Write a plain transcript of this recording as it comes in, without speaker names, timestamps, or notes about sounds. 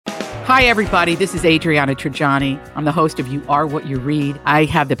Hi, everybody. This is Adriana Trajani. I'm the host of You Are What You Read. I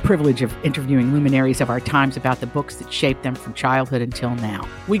have the privilege of interviewing luminaries of our times about the books that shaped them from childhood until now.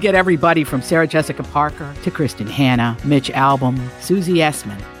 We get everybody from Sarah Jessica Parker to Kristen Hanna, Mitch Albom, Susie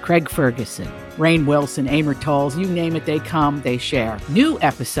Essman, Craig Ferguson, Rainn Wilson, Amor Tolls, you name it, they come, they share. New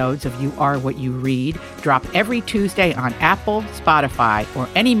episodes of You Are What You Read drop every Tuesday on Apple, Spotify, or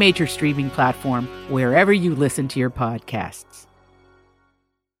any major streaming platform wherever you listen to your podcasts.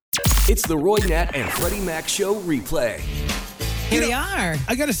 It's the Roy Nat and Freddie Mac Show replay. Here we are.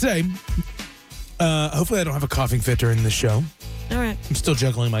 I gotta say, hopefully I don't have a coughing fit during the show. All right. I'm still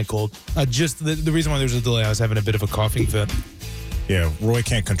juggling my cold. Just the reason why there's a delay, I was having a bit of a coughing fit. Yeah, Roy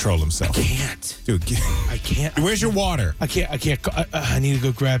can't control himself. I can't. Dude, I can't. Where's your water? I can't. I need to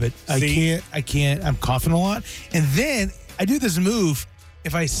go grab it. See? I can't. I'm coughing a lot. And then I do this move.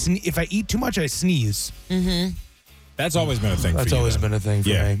 If I eat too much, I sneeze. Mm-hmm. That's always been a thing for you. That's always been a thing for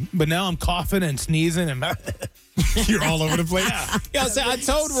Yeah. me. But now I'm coughing and sneezing and You're all over the place. Yeah, so I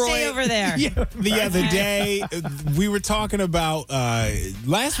told Roy Stay over there. the other day, we were talking about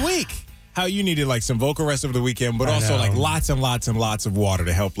last week how you needed like some vocal rest over the weekend, but I also know. like lots and lots and lots of water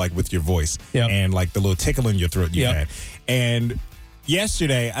to help like with your voice and like the little tickle in your throat you had. And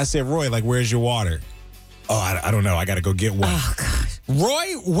yesterday I said, Roy, like, where's your water? Oh, I don't know. I got to go get one. Oh, gosh.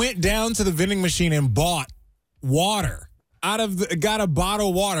 Roy went down to the vending machine and bought water got a bottle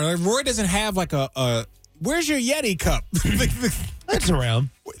of water. Like, Roy doesn't have like a where's your Yeti cup? That's around.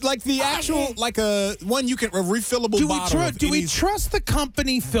 Like the actual, like a one you can, a refillable bottle. Do we trust the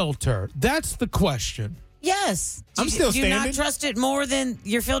company filter? That's the question. Yes. I'm still Do you not standing. trust it more than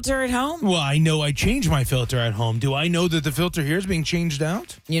your filter at home? Well, I know I change my filter at home. Do I know that the filter here is being changed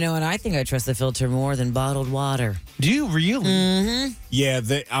out? You know, and I think I trust the filter more than bottled water. Do you really? Mm-hmm. Yeah,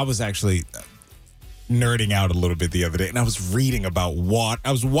 I was actually nerding out a little bit the other day, and I was reading about water.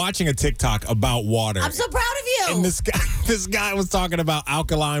 I was watching a TikTok about water. I'm so proud of you. And this guy was talking about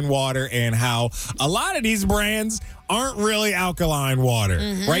alkaline water and how a lot of these brands aren't really alkaline water,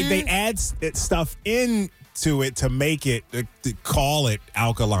 right? They add stuff into it to make it, to call it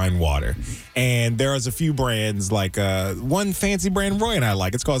alkaline water. And there is a few brands, like one fancy brand Roy and I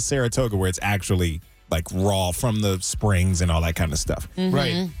like. It's called Saratoga, where it's actually like raw from the springs and all that kind of stuff.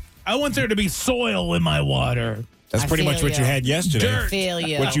 Right. I want there to be soil in my water. That's pretty much what you had yesterday. I feel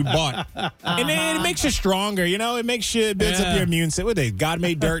you. What you bought. And then it makes you stronger, you know? It makes you, it builds up your immune system. What they, God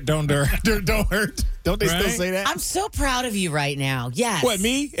made dirt, don't dirt. Dirt don't hurt. Don't they still say that? I'm so proud of you right now. Yes. What,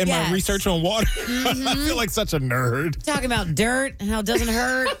 me? And my research on water? I feel like such a nerd. Talking about dirt and how it doesn't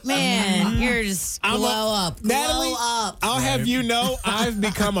hurt. Man, you're just glow up. Natalie, Glow up. I'll have you know, I've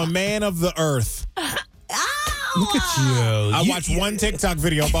become a man of the earth. Look at you. I watched one TikTok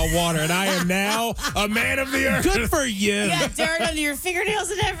video about water, and I am now a man of the earth. Good for you. Yeah, dirt under your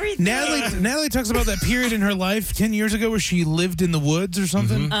fingernails and everything. Natalie talks about that period in her life 10 years ago where she lived in the woods or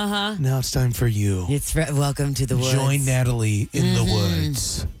something. Uh-huh. Now it's time for you. It's welcome to the woods. Join Natalie in the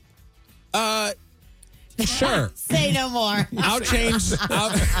woods. Sure. Say no more. I'll change.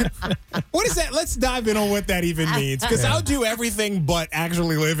 What is that? Let's dive in on what that even means. Because I'll do everything but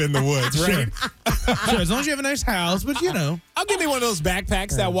actually live in the woods, right? Sure, as long as you have a nice house, but you know. I'll give me one of those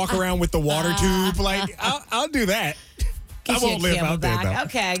backpacks that walk around with the water tube. Like, I'll do that. I Get you won't a live out there, Camelback. though.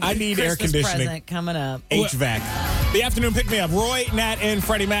 Okay. I need air Christmas conditioning. present coming up. HVAC. The afternoon pick me up. Roy, Nat, and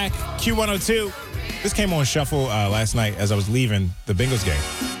Freddie Mac, Q102. This came on shuffle last night as I was leaving the Bengals game.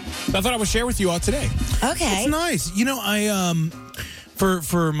 So I thought I would share with you all today. Okay. It's nice. You know, I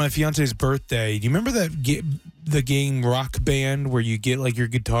for my fiance's birthday, do you remember the game Rock Band where you get like your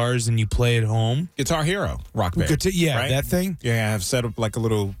guitars and you play at home? Guitar Hero Rock Band. Right? That thing. Yeah, I have set up like a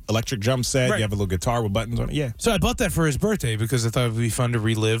little electric drum set. Right. You have a little guitar with buttons on it. Yeah. So I bought that for his birthday because I thought it would be fun to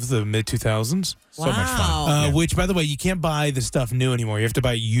relive the mid-2000s. So much fun. Which, by the way, you can't buy the stuff new anymore. You have to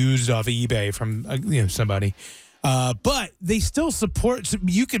buy it used off eBay from somebody. But they still support. So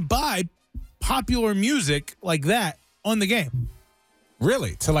you can buy popular music like that on the game.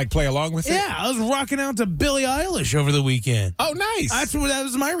 Really? To like play along with it? Yeah, I was rocking out to Billie Eilish over the weekend. Oh, nice. That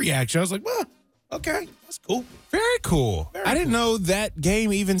was my reaction. I was like, well, okay, that's cool. Very cool. I didn't know that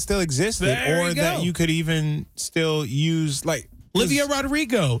game even still existed There or you go. that you could even still use like Olivia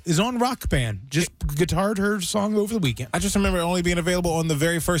Rodrigo is on Rock Band. Just guitared her song over the weekend. I just remember it only being available on the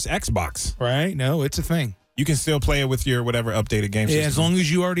very first Xbox. Right? No, it's a thing. You can still play it with your whatever updated game system. Yeah, as long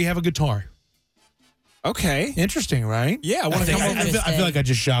as you already have a guitar. Okay. Interesting, right? Yeah, I want to think come I- over. I feel like I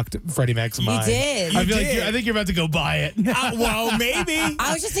just shocked Freddie Mac's mind. did. I You feel like did. I think you're about to go buy it. Well, maybe.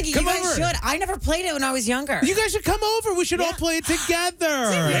 I was just thinking Come you guys over. should. I never played it when I was younger. You guys should come over. We should all Yeah. play it together.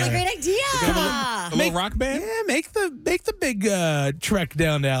 It's a really great idea. A little rock band? Yeah, make the big trek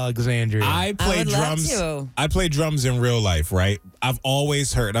down to Alexandria. I play would love drums. to. I play drums in real life, right? I've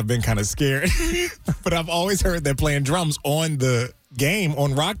always heard, I've been kind of scared, but I've always heard that playing drums on the game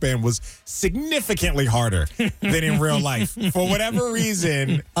on Rock Band was significantly harder than in real life. For whatever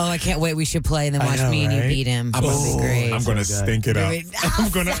reason, Oh, I can't wait. We should play and then I watch know, me and you right? beat him. That would be great. I'm gonna stink it up. Great. I'm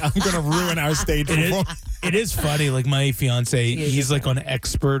gonna ruin our stage It is, performance. it is funny. Like my fiance, he's like on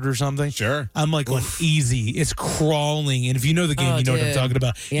expert or something. Sure. I'm like on easy. It's crawling, and if you know the game, Oh, you know what I'm dude. talking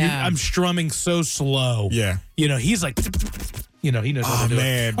about. Yeah. I'm strumming so slow. Yeah. You know, he's like, you know, he knows how Oh, to do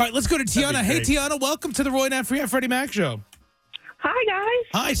man. it. All right, let's go to That'd Tiana. be Hey, great. Tiana, welcome to the Roy Nat Freddie Mac Show. Hi,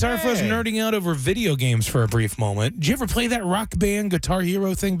 guys. Hi, sorry for us Hey. nerding out over video games for a brief moment. Did you ever play that Rock Band Guitar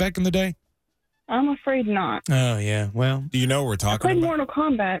Hero thing back in the day? I'm afraid not. Oh, yeah. Well, Do you know what we're I talking played about? Mortal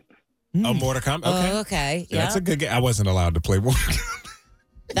Kombat. Oh, Mortal Kombat. Okay. Oh, okay. Yeah, Yeah. that's a good game. I wasn't allowed to play Mortal Kombat.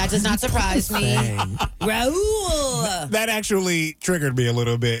 That does not surprise me. dang. Raul. That actually triggered me a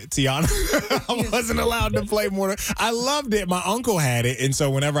little bit, Tiana. I wasn't allowed to play Mortal. I loved it. My uncle had it, and so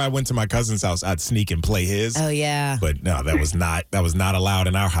whenever I went to my cousin's house, I'd sneak and play his. Oh, yeah. But no, that was not allowed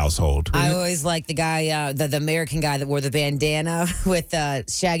in our household. I always liked the guy, the American guy that wore the bandana with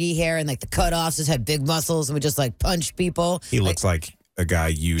shaggy hair and like the cutoffs, just had big muscles and would just like punch people. He looks like a guy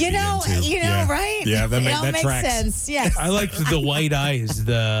you'd be into. Yeah. right? Yeah, that, it all that makes tracks. sense. Yes. I liked the white eyes,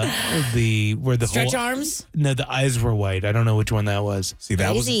 where the Stretch whole, arms. No, the eyes were white. I don't know which one that was. See,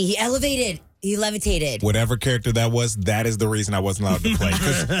 that was Crazy. He elevated. He levitated. whatever character that was. That is the reason I wasn't allowed to play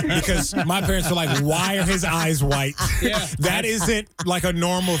because my parents were like, "Why are his eyes white? That isn't like a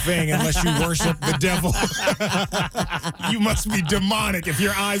normal thing unless you worship the devil. You must be demonic if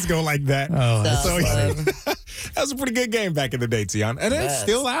your eyes go like that." Oh, So that was a pretty good game back in the day, Tiana, and it's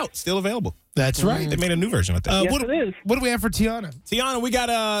still out, still available. that's right. They made a new version of that. Yes, what, it is. what do we have for Tiana? Tiana, we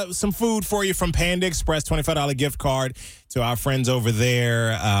got some food for you from Panda Express, $25 gift card to our friends over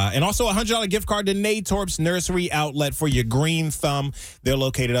there, and also a $100 gift card to Natorp's Nursery Outlet for your green thumb. They're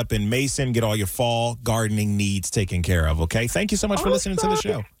located up in Mason. Get all your fall gardening needs taken care of, okay? Thank you so much for listening to the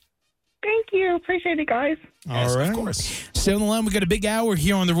show. Thank you. Appreciate it, guys. Yes, All right. of course. Stay on the line. We got a big hour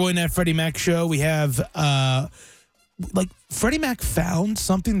here on the Roy Nat Freddie Mac Show. We have, Freddie Mac found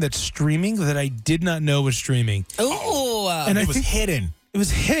something that's streaming that I did not know was streaming. Ooh. And I It was think hidden. it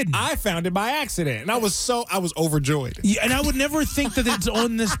was hidden. I found it by accident, and I was overjoyed. Yeah, and I would never think that it's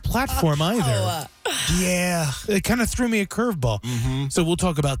on this platform either. Yeah, it kind of threw me a curveball. So we'll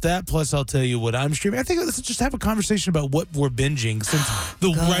talk about that. Plus, I'll tell you what I'm streaming. I think let's just have a conversation about what we're binging since the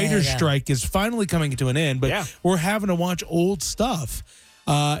writer's strike is finally coming to an end. But Yeah. we're having to watch old stuff.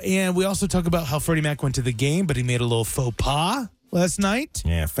 And we also talk about how Freddie Mac went to the game, but he made a little faux pas last night.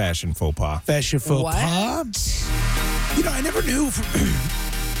 Yeah, fashion faux pas. Fashion faux What? pas. You know, I never knew,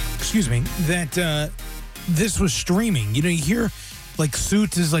 excuse me, that this was streaming. You know, you hear like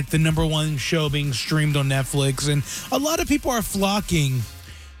Suits is like the #1 show being streamed on Netflix, and a lot of people are flocking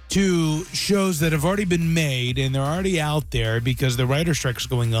to shows that have already been made and they're already out there because the writer strike's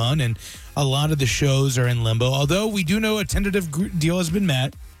going on, and a lot of the shows are in limbo. Although we do know a tentative deal has been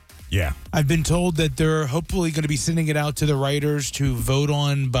met. Yeah. I've been told that they're hopefully going to be sending it out to the writers to vote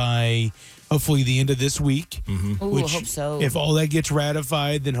on by hopefully the end of this week. Ooh, I hope so. If all that gets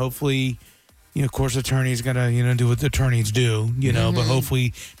ratified, then hopefully, you know, of course, attorneys got to, you know, do what the attorneys do, you know, but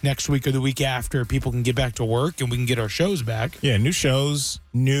hopefully next week or the week after, people can get back to work and we can get our shows back. Yeah, new shows,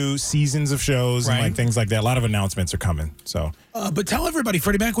 new seasons of shows, and Right. like things like that. A lot of announcements are coming. So But tell everybody,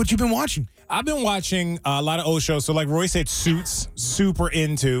 Freddie Mac, what you've been watching. I've been watching a lot of old shows. So like Roy said, Suits, super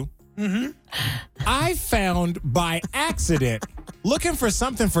into. I found by accident, looking for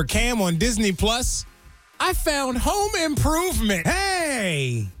something for Cam on Disney Plus, I found Home Improvement.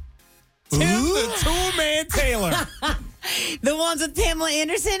 Hey! Tim the Toolman Taylor. The ones with Pamela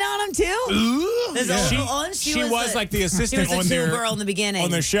Anderson on them too. Ooh, There's yeah. a one. She was like the She assistant was on the their girl in the beginning. on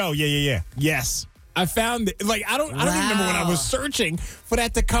their show. Yeah. Yes. I found it. Like I don't even remember when I was searching for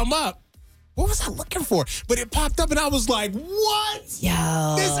that to come up. What was I looking for? But it popped up and I was like, what? Yo.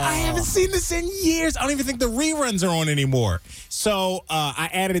 I haven't seen this in years. I don't even think the reruns are on anymore. So I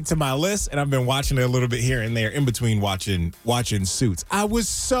added it to my list and I've been watching it a little bit here and there in between watching Suits. I was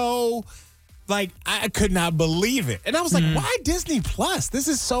so like, I could not believe it. And I was like, why Disney Plus? This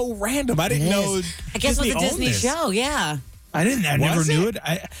is so random. I didn't know I guess it was a owned Disney this. show. Yeah. I never Was knew it?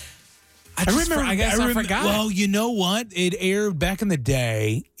 it. I guess I forgot. Well, you know what? It aired back in the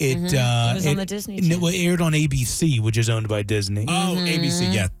day. It was on the Disney Channel. It aired on ABC, which is owned by Disney. Oh,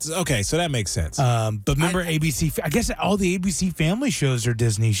 ABC. Yeah. Okay, so that makes sense. But remember ABC? I guess all the ABC family shows are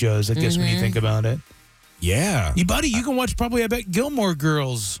Disney shows. I guess when you think about it. Yeah. You can watch probably, I bet, Gilmore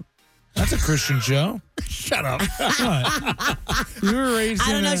Girls. That's a Christian show. Shut up. What? You were raised I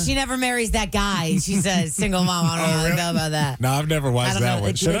don't in know. a- She never marries that guy. She's a single mom. I don't know how I feel about that. No, I've never I watched don't that know.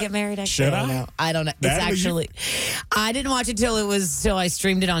 one. Did they get married? Actually? Should I don't I? know. I don't know. It's Natalie, actually, I didn't watch it till I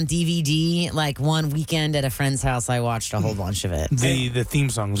streamed it on DVD. Like one weekend at a friend's house, I watched a whole bunch of it. The theme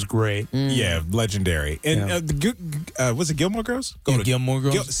song was great. Yeah, legendary. And was it Gilmore Girls? Gilmore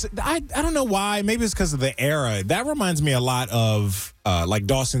Girls. I don't know why. Maybe it's because of the era. That reminds me a lot of like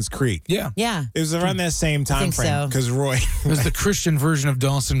Dawson's Creek. Yeah. Yeah. It was around that same time think frame so. because Roy. It was the Christian version of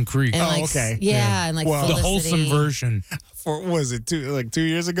Dawson Creek. And like, okay. Yeah, and like Well, The Felicity. wholesome version. For was it 2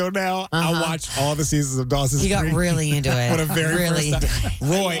 years ago now? I watched all the seasons of Dawson's He got Creek. really into it. For the very really first time.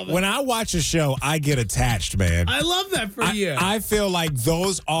 Roy, when I watch a show, I get attached, man. I love that for you. I feel like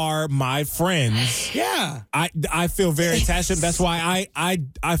those are my friends. yeah. I feel very attached to them. That's why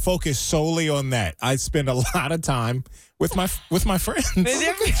I focus solely on that. I spend a lot of time with my friends. Look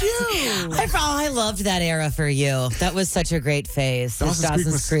at you. I loved that era for you. That was such a great phase.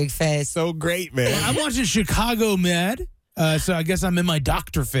 Dawson's Creek phase. So great, man. I'm watching Chicago Med. So I guess I'm in my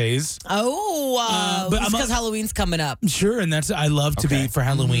doctor phase. Oh, but because Halloween's coming up. Sure, and I love to be for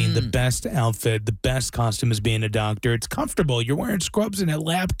Halloween. The best outfit, the best costume is being a doctor. It's comfortable. You're wearing scrubs and a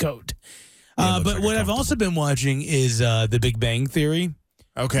lab coat. But like what I've also been watching is The Big Bang Theory.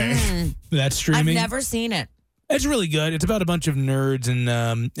 Okay. That's streaming. I've never seen it. It's really good. It's about a bunch of nerds,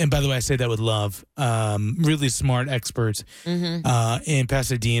 and by the way, I say that with love. Really smart experts in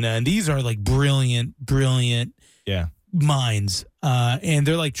Pasadena, and these are like brilliant Yeah. minds, and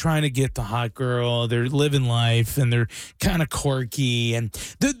they're like trying to get the hot girl. They're living life, and they're kind of quirky. And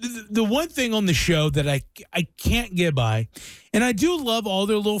the one thing on the show that I can't get by, and I do love all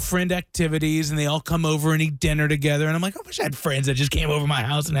their little friend activities, and they all come over and eat dinner together. And I'm like, I wish I had friends that just came over my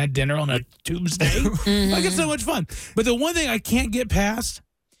house and had dinner on a Tuesday. Like, it's so much fun. But the one thing I can't get past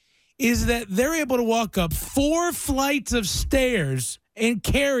is that they're able to walk up 4 flights of stairs and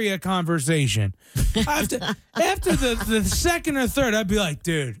carry a conversation. After the second or third, I'd be like,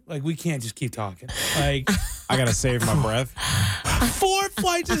 dude, like, we can't just keep talking. Like, I gotta save my breath. 4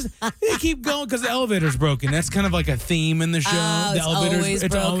 flights they keep going because the elevator's broken. That's kind of like a theme in the show. Oh, The it's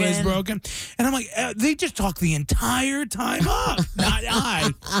elevator's always always broken. And I'm like, they just talk the entire time up. Not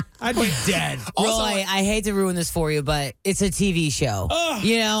I'd be dead. Roy, I hate to ruin this for you, but it's a TV show.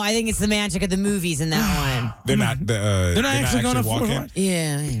 You know, I think it's the magic of the movies in that one. They're not. They're not actually going to walking.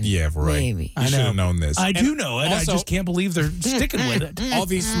 Yeah. Yeah, Roy. Maybe. You should have known this. I And do know it. also- I just can't believe they're sticking with it. all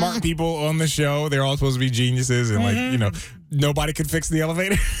these smart people on the show, they're all supposed to be geniuses, and nobody could fix the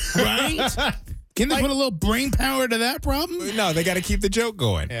elevator. Right? Can they put a little brain power to that problem? No, they got to keep the joke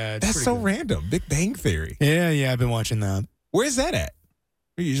going. Yeah, it's that's pretty so good. random. Big Bang Theory. Yeah, I've been watching that. Where's that at?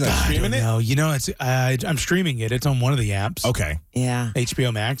 Are you like I streaming don't it? know. You know, I'm streaming it. It's on one of the apps. Okay. Yeah.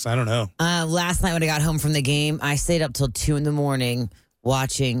 HBO Max. I don't know. Last night when I got home from the game, I stayed up till 2 a.m.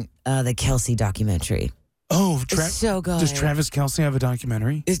 watching the Kelsey documentary. Oh, It's so good. Does Travis Kelce have a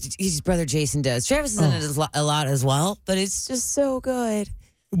documentary? His brother Jason does. Travis is in it a lot as well, but it's just so good.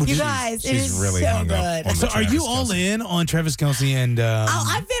 You guys, it she's is really so hung up good. on So the are you Travis all Kelce. in on Travis Kelce and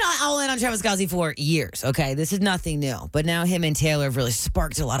I've been all in on Travis Kelce for years. Okay, this is nothing new, but now him and Taylor have really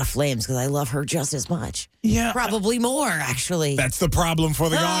sparked a lot of flames because I love her just as much. yeah. Probably more, actually. That's the problem for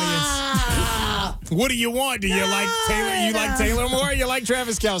the audience. Ah! What do you want? Do you like Taylor? You like Taylor more? Or you like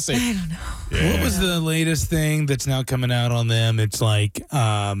Travis Kelce? I don't know. What was the latest thing that's now coming out on them? It's like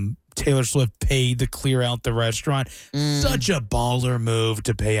Taylor Swift paid to clear out the restaurant. Such a baller move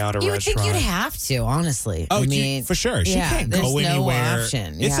to pay out a You would restaurant. think you'd have to, honestly. Oh, I mean, for sure. She yeah, can't there's go no anywhere.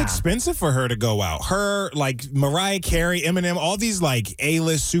 option. It's Yeah. expensive for her to go out. Her, like Mariah Carey, Eminem, all these like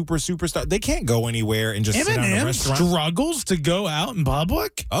A-list superstar, they can't go anywhere and just sit down in a Eminem restaurant. struggles to go out in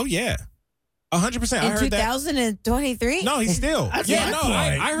public. Oh yeah, 100%. I in heard that. 2023? No, he's still. That's Yeah, my no, point.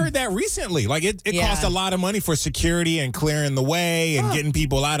 I heard that recently. Like it Yeah. cost a lot of money for security and clearing the way and getting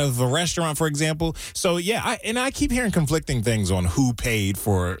people out of a restaurant, for example. So yeah, I keep hearing conflicting things on who paid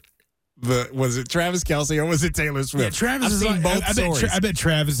for was it Travis Kelce or was it Taylor Swift? Yeah, Travis I've is seen like, both I stories. bet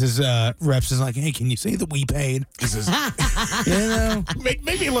Travis's reps is like, hey, can you say that we paid? This is- You know? make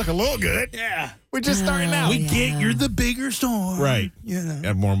me look a little good. Yeah. We're just starting out. We get you're the bigger star. Right. You know.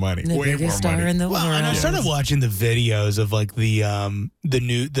 Have more money. The Way more biggest star money. in the world. Well, and I started watching the videos of like the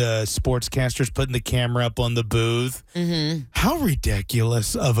sportscasters putting the camera up on the booth. Mm-hmm. How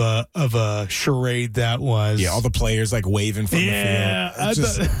ridiculous of a charade that was. Yeah, all the players like waving from Yeah, the field.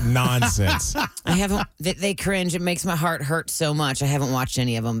 It's just nonsense. I haven't. They cringe. It makes my heart hurt so much. I haven't watched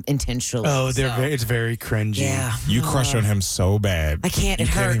any of them intentionally. Oh, so. it's very cringy. Yeah. You crush on him so bad. I can't. You It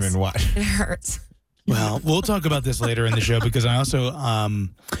can't hurts. even watch. It hurts. Well, we'll talk about this later in the show because I also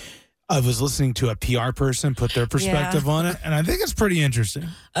I was listening to a PR person put their perspective on it, and I think it's pretty interesting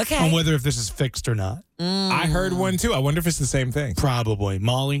Okay. on whether if this is fixed or not. I heard one too. I wonder if it's the same thing. Probably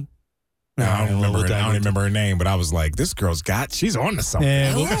Molly. I don't we'll remember. dive I don't into- remember her name, but I was like, "This girl's she's on to something."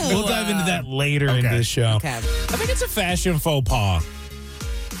 Yeah, we'll Ooh. dive into that later in Okay. this show. Okay. I think it's a fashion faux pas.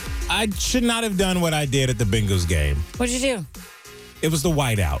 I should not have done what I did at the Bengals game. What'd you do? It was the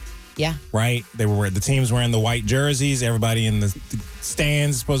whiteout, Yeah. right? The teams wearing the white jerseys. Everybody in the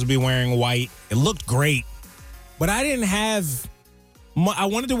stands supposed to be wearing white. It looked great, but I didn't have. I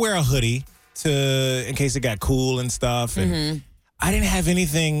wanted to wear a hoodie in case it got cool and stuff, and I didn't have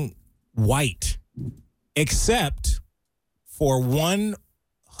anything white except for one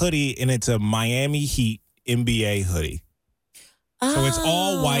hoodie, and it's a Miami Heat NBA hoodie. So it's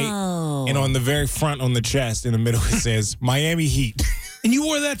all white, and on the very front, on the chest, in the middle, it says Miami Heat. And you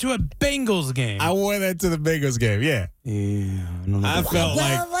wore that to a Bengals game. I wore that to the Bengals game, yeah. Yeah, I don't know. I felt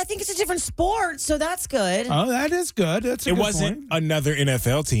like Well, I think it's a different sport, so that's good. Oh, that is good. That's a it good wasn't point. another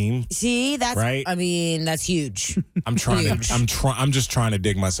NFL team. See, that's Right. I mean, that's huge. I'm trying Huge. to. I'm just trying to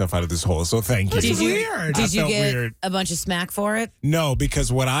dig myself out of this hole. So thank you. Did you- weird. I Did you felt get weird. a bunch of smack for it? No,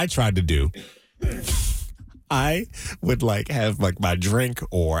 because what I tried to do, I would like have like my drink,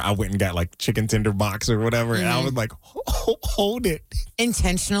 or I went and got like chicken tender box or whatever, and I would like hold it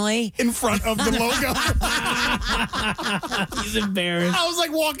Intentionally? in front of the logo. He's embarrassed. I was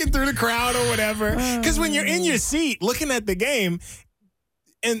like walking through the crowd or whatever. Because when you're in your seat looking at the game,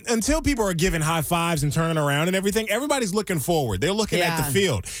 and until people are giving high fives and turning around and everything, everybody's looking forward. They're looking at the Yeah.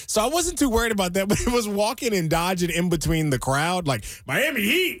 field. So I wasn't too worried about that, but it was walking and dodging in between the crowd, like Miami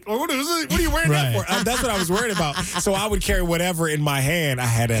Heat. Or what are you wearing that Right. for? That's what I was worried about. So I would carry whatever in my hand. I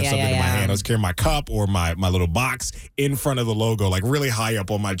had to have Yeah, something yeah, in my yeah. hand. I was carrying my cup or my little box in front of the logo, like really high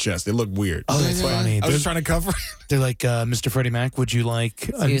up on my chest. It looked weird. Oh, that's funny. I was just trying to cover it. They're like, Mr. Freddie Mac, would you like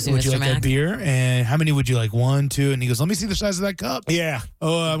Excuse me, would you Mr. like a Mac? beer? And how many would you like? 1, 2? And he goes, let me see the size of that cup. Yeah.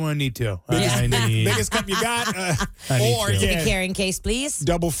 Oh, I'm gonna need 2. Yeah. I need. Biggest cup you got. I need Or, to. Take yeah. a carrying case, please.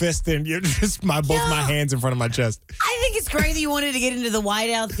 Double fist and you're just both my hands in front of my chest. I think it's great that you wanted to get into the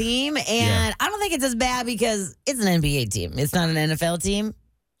whiteout theme, and Yeah. I don't think it's as bad because it's an NBA team. It's not an NFL team.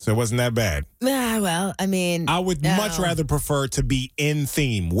 So it wasn't that bad. Well, I mean, I would no. much rather prefer to be in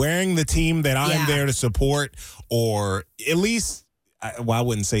theme, wearing the team that I'm Yeah. there to support, or at least, I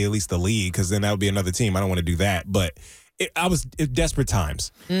wouldn't say at least the league, because then that would be another team. I don't want to do that. But I was desperate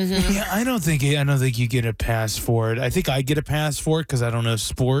times. Yeah, I don't think you get a pass for it. I think I get a pass for it because I don't know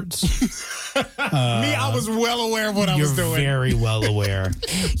sports. Me, I was well aware of what I You're was doing. very well aware.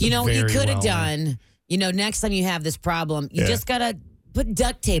 you know, what you very could have well. done, next time you have this problem, you Yeah. just got to put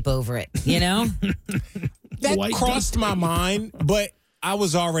duct tape over it, That White crossed my mind, but I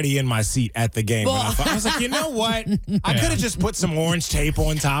was already in my seat at the game. When I was like, you know what? I could have just put some orange tape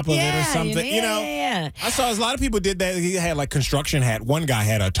on top of it or something. Yeah. I saw a lot of people did that. He had like construction hat. One guy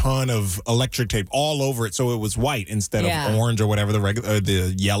had a ton of electric tape all over it, so it was white instead Yeah. of orange or whatever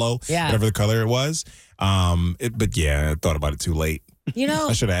the yellow, Yeah. whatever the color it was. But yeah, I thought about it too late.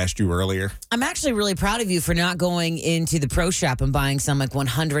 I should have asked you earlier. I'm actually really proud of you for not going into the pro shop and buying some like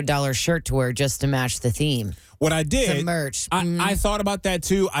 $100 shirt to wear just to match the theme. What I did, Some merch. I thought about that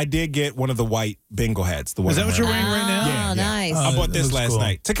too. I did get one of the white bingo hats. The one Is that I'm what you're wearing. wearing right now? Oh, nice. I bought this That looks last cool.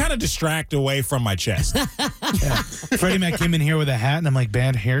 night to kind of distract away from my chest. Freddie Mac came in here with a hat, and I'm like,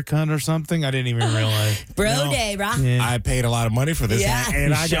 bad haircut or something. I didn't even realize. Bro No. day, bro. Yeah. I paid a lot of money for this Yeah. hat,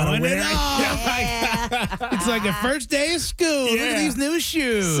 and I got to Showing wear it it. off. Yeah. It's like a first day of school. Look Yeah. at these new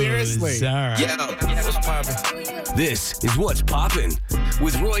shoes. Seriously. All right. This is What's Poppin'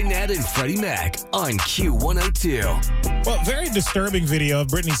 with Roy Nat and Freddie Mac on Q102. Well, very disturbing video of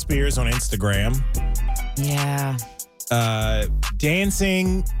Britney Spears on Instagram. Yeah.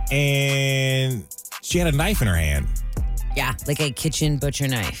 Dancing, and she had a knife in her hand. Yeah, like a kitchen butcher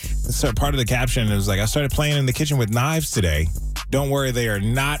knife. So part of the caption is like, I started playing in the kitchen with knives today. Don't worry, they are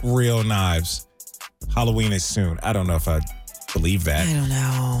not real knives. Halloween is soon. I don't know if I believe that. I don't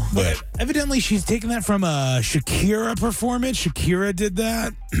know. But Evidently, she's taking that from a Shakira performance. Shakira did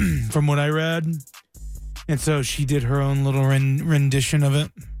that, from what I read. And so she did her own little rendition of it.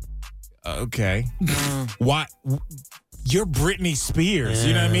 Okay. Why? You're Britney Spears.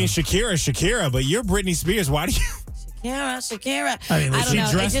 You know what I mean? Shakira, but you're Britney Spears. Why do you? Shakira. I mean, I was don't know.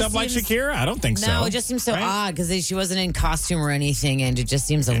 She dressed up like Shakira? I don't think so. No, it just seems so odd because she wasn't in costume or anything, and it just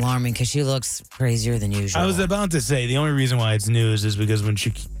seems alarming because she looks crazier than usual. I was about to say the only reason why it's news is because when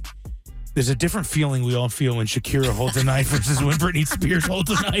there's a different feeling we all feel when Shakira holds a knife versus when Britney Spears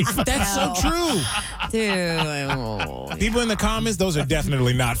holds a knife. That's so true. Dude. People in the comments, those are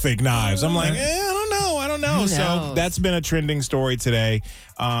definitely not fake knives. I'm like, I don't know. So that's been a trending story today.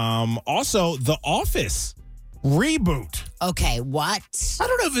 Also, The Office reboot. Okay, what? I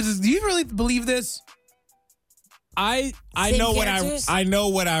don't know if it's. Do you really believe this? I Same know characters? I know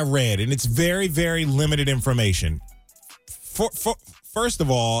what I read, and it's very, very limited information. First of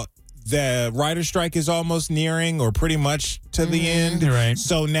all, the writer's strike is almost nearing or pretty much to the end. Right.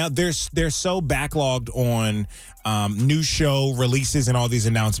 So now they're so backlogged on new show releases and all these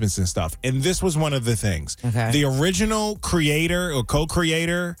announcements and stuff. And this was one of the things. Okay. The original creator or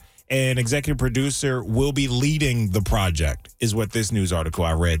co-creator and executive producer will be leading the project, is what this news article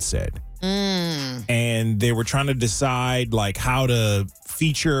I read said. And they were trying to decide like how to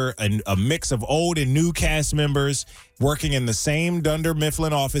feature a mix of old and new cast members working in the same Dunder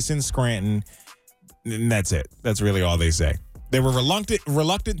Mifflin office in Scranton. And that's it. That's really all they say. They were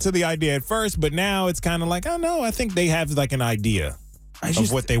reluctant to the idea at first, but now it's kind of like, oh no, I think they have like an idea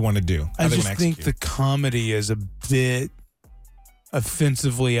of what they want to do. I just think the comedy is a bit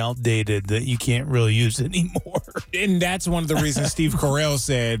offensively outdated that you can't really use anymore. And that's one of the reasons Steve Carell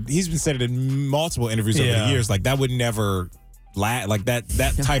said, he's been said it in multiple interviews over the years, like that would never like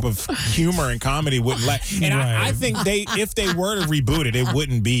that type of humor and comedy wouldn't and I think if they were to reboot it, it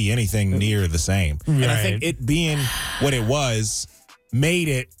wouldn't be anything near the same. And I think it being what it was made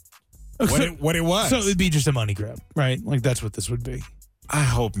it what it was. So it would be just a money grab, right? Like that's what this would be. I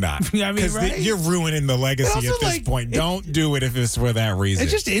hope not. I mean, because right? you're ruining the legacy at this like, point. Don't do it if it's for that reason. It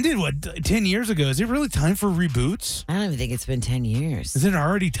just ended, 10 years ago? Is it really time for reboots? I don't even think it's been 10 years. Is it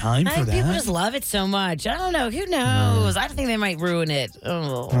already time for that? People just love it so much. I don't know. Who knows? I think they might ruin it.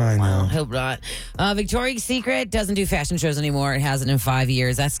 Oh, I know. I hope not. Victoria's Secret doesn't do fashion shows anymore. It hasn't in 5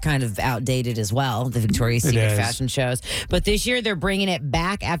 years. That's kind of outdated as well, the Victoria's Secret fashion shows. But this year, they're bringing it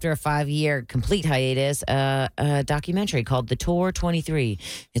back after a 5-year complete hiatus, a documentary called The Tour 23.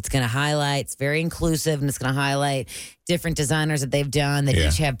 It's going to highlight, it's very inclusive, and it's going to highlight different designers that they've done that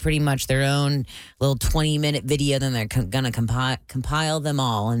each have pretty much their own little 20-minute video. Then they're going to compile them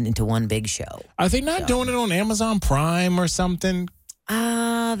all into one big show. Are they not doing it on Amazon Prime or something?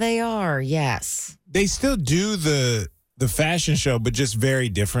 They are, yes. They still do the fashion show, but just very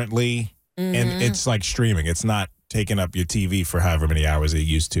differently. And it's like streaming. It's not taking up your TV for however many hours it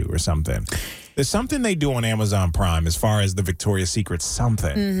used to or something. There's something they do on Amazon Prime as far as the Victoria's Secret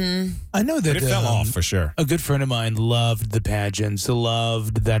something. I know that But it fell off for sure. A good friend of mine loved the pageants,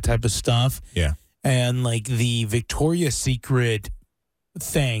 loved that type of stuff. Yeah. And like the Victoria's Secret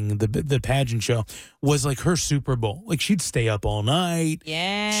thing, the pageant show was like her Super Bowl. Like she'd stay up all night.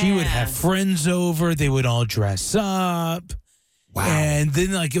 Yeah. She would have friends over. They would all dress up. Wow. And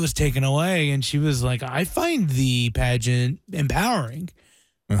then like it was taken away and she was like, I find the pageant empowering.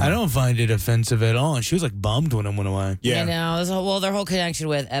 I don't find it offensive at all. And she was like bummed when it went away. Yeah. I know. Their whole connection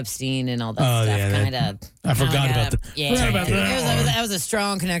with Epstein and all that stuff kind of. I forgot about that. Yeah. That was a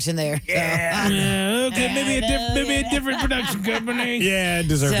strong connection there. Yeah, okay, maybe a different production company. Yeah, it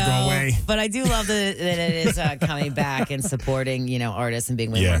deserved to go away. But I do love that it is coming back and supporting, artists and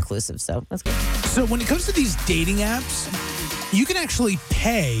being way more inclusive. So that's good. So when it comes to these dating apps, you can actually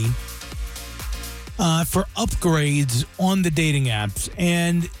pay for upgrades on the dating apps,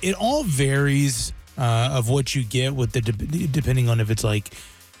 and it all varies of what you get with depending on if it's like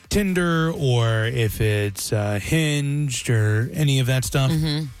Tinder or if it's Hinged or any of that stuff.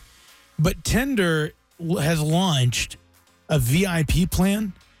 But Tinder has launched a VIP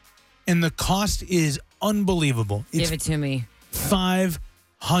plan, and the cost is unbelievable. Give it to me.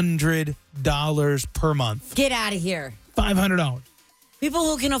 $500 per month. Get out of here. $500. People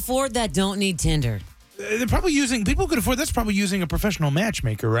who can afford that don't need Tinder. They're probably people could afford that's probably using a professional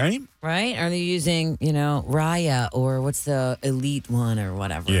matchmaker, right? Right? Are they using, Raya or what's the elite one or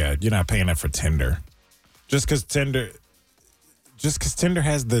whatever? Yeah, you're not paying that for Tinder. Just because Tinder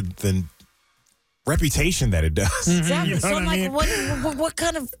has the reputation that it does. Exactly. You know So I'm what I like, mean? what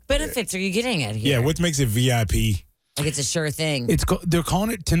kind of benefits are you getting at here? Yeah, what makes it VIP? Like it's a sure thing. They're calling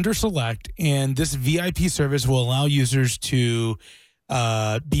it Tinder Select, and this VIP service will allow users to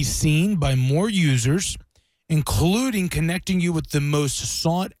be seen by more users, including connecting you with the most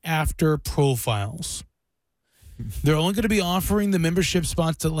sought-after profiles. They're only going to be offering the membership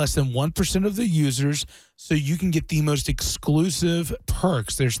spots to less than 1% of the users, so you can get the most exclusive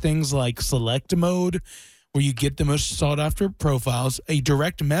perks. There's things like select mode, where you get the most sought-after profiles, a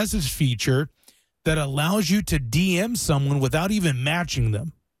direct message feature that allows you to DM someone without even matching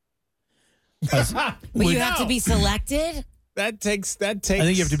them. But you have to be selected? That takes. I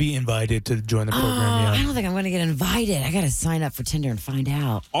think you have to be invited to join the program. I Yeah. don't think I'm going to get invited. I got to sign up for Tinder and find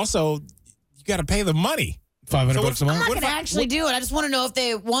out. Also, you got to pay the money. $500 So a what- month. I'm not going to actually do it. I just want to know if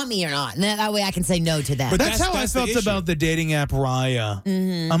they want me or not. And that way I can say no to them. But That's how I that's the felt issue. about the dating app Raya.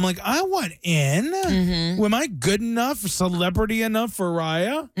 I'm like, I want in. Am I good enough, celebrity enough for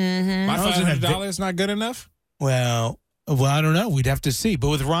Raya? My I was in a $500 not good enough? Well, I don't know. We'd have to see. But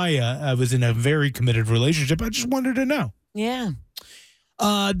with Raya, I was in a very committed relationship. I just wanted to know. Yeah.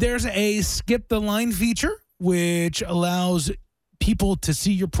 There's a skip the line feature, which allows people to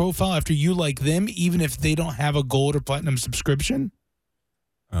see your profile after you like them, even if they don't have a gold or platinum subscription.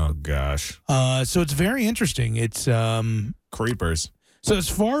 Oh, gosh. So it's very interesting. It's Creepers. so as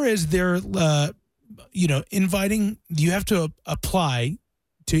far as their inviting, you have to apply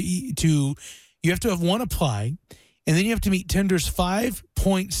to you have to have one apply, and then you have to meet Tinder's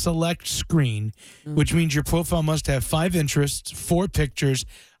 5-point select screen, which means your profile must have 5 interests, 4 pictures,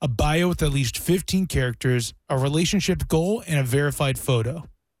 a bio with at least 15 characters, a relationship goal, and a verified photo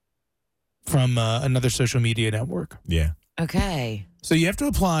from another social media network. Yeah. Okay. So you have to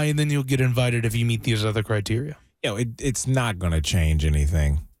apply, and then you'll get invited if you meet these other criteria. It's not going to change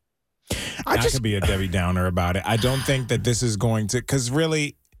anything. I could be a Debbie Downer about it. I don't think that this is going to, because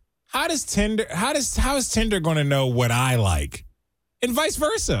really, how is Tinder going to know what I like, and vice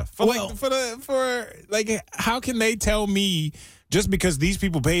versa? How can they tell me just because these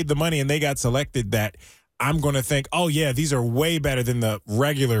people paid the money and they got selected that I'm going to think, oh yeah, these are way better than the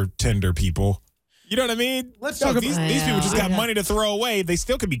regular Tinder people? You know what I mean? Let's talk about these people just got money to throw away. They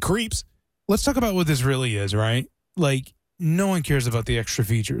still could be creeps. Let's talk about what this really is, right? Like, no one cares about the extra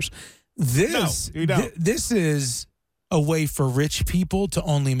features. This is a way for rich people to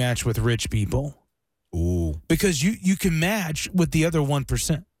only match with rich people. Ooh. Because you can match with the other 1%.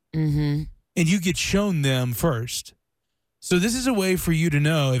 Mm-hmm. And you get shown them first. So this is a way for you to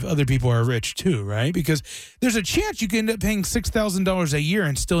know if other people are rich too, right? Because there's a chance you could end up paying $6,000 a year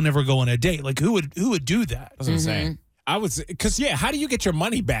and still never go on a date. Like who would do that? That's what I'm saying. I would say, because how do you get your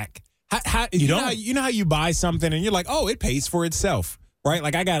money back? How You know don't. how, you know how you buy something and you're like, oh, it pays for itself, right?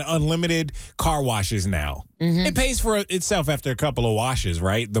 Like I got unlimited car washes now. It pays for itself after a couple of washes,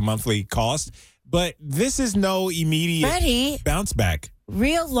 right? The monthly cost. But this is no immediate Freddie, bounce back.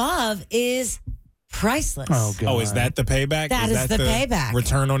 real love is priceless. Oh, God. Oh, is that the payback? That is the payback.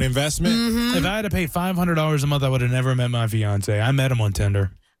 Return on investment? If I had to pay $500 a month, I would have never met my fiance. I met him on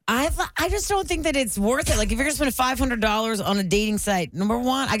Tinder. I just don't think that it's worth it. Like, if you're going to spend $500 on a dating site, number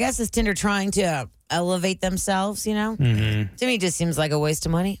one, I guess is Tinder trying to elevate themselves, you know? Mm-hmm. To me, it just seems like a waste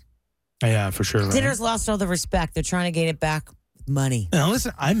of money. Yeah, for sure. Right? Tinder's lost all the respect. They're trying to gain it back with money. Now,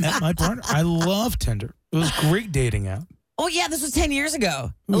 listen, I met my partner. I love Tinder. It was a great dating app. Oh, yeah, this was 10 years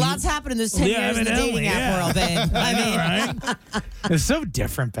ago. A lot's happened in this 10 years in the dating app world, babe. I mean, right? It's so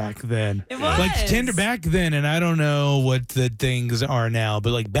different back then. It was. Like Tinder back then, and I don't know what the things are now,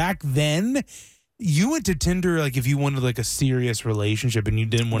 but like back then, you went to Tinder like if you wanted like a serious relationship and you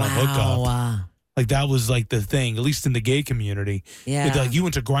didn't want to hook up. Like that was like the thing, at least in the gay community. Yeah. It's like you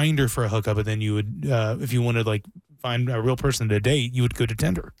went to Grindr for a hookup, but then you would, if you wanted like find a real person to date, you would go to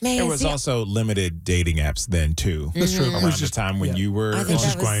Tinder. Man, There was see, also limited dating apps then too. That's true. Around the time when you were, I It think was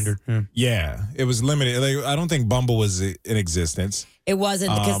just that was- Grindr. Yeah. yeah, it was limited. Like, I don't think Bumble was in existence. it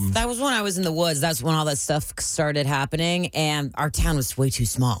wasn't because that was when I was in the woods. That's when all that stuff started happening, and our town was way too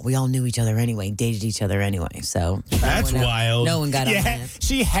small. We all knew each other anyway, dated each other anyway. So That's no one- wild. No one got on Yeah, that.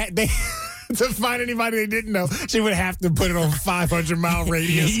 she had to find anybody they didn't know. She would have to put it on 500-mile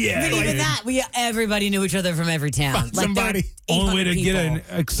radius. Yeah. But even that, everybody knew each other from every town. Find somebody. Only way to get an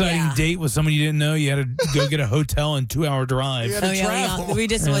exciting date with someone you didn't know, you had to go get a hotel and 2-hour drive. Yeah. to travel. We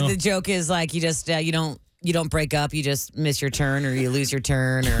just what the joke is like. You just you don't break up. You just miss your turn, or you lose your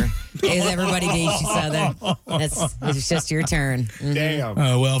turn, or is everybody dates each other? It's just your turn. Mhm. Damn.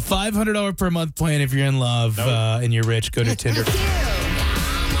 Well, $500 per month plan if you're in love and you're rich. Go to Tinder.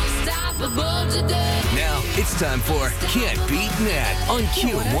 Now it's time for Can't Beat Nat on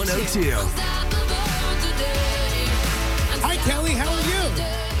Q102. Hi, Kelly. How are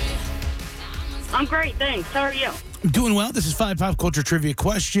you? I'm great, thanks. How are you? Doing well. This is 5 pop culture trivia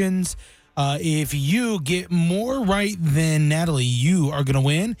questions. If you get more right than Natalie, you are going to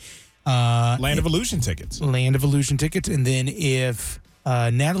win. Land of Illusion tickets. Land of Illusion tickets. And then if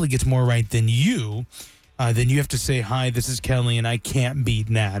Natalie gets more right than you, then you have to say, hi, this is Kelly, and I can't beat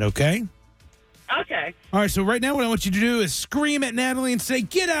Nat, okay? Okay. All right, so right now what I want you to do is scream at Natalie and say,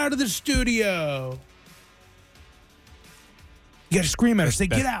 get out of the studio. You got to scream at her. Say,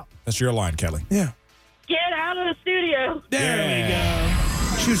 get out. That's your line, Kelly. Yeah. Get out of the studio. There we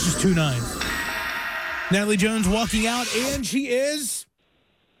go. She was just 2-9. Natalie Jones walking out, and she is.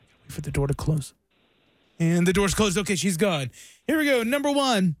 Wait for the door to close. And the door's closed. Okay, she's gone. Here we go. Number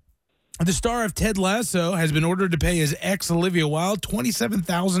 1. The star of Ted Lasso has been ordered to pay his ex, Olivia Wilde,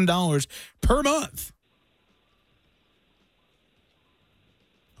 $27,000 per month.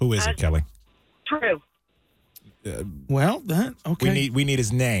 Who is it, Kelly? True. Well, okay. We need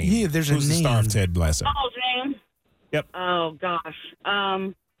his name. Yeah, there's Who's a the name. star of Ted Lasso? Paul's name. Yep. Oh,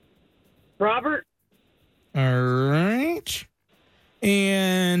 gosh. Robert. All right.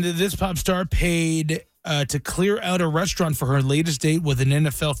 And this pop star paid to clear out a restaurant for her latest date with an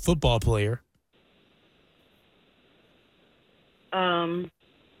NFL football player. Let's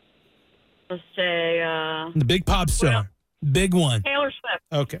say The big pop star. Big one. Taylor Swift.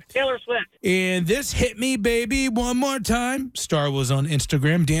 Okay. Taylor Swift. And this hit me, baby, one more time. Star was on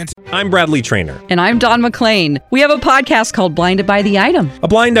Instagram dancing. I'm Bradley Trainer. And I'm Don McClain. We have a podcast called Blinded by the Item. A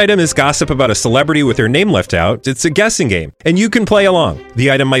blind item is gossip about a celebrity with their name left out. It's a guessing game, and you can play along.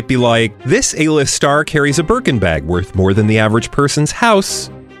 The item might be like, this A-list star carries a Birkin bag worth more than the average person's house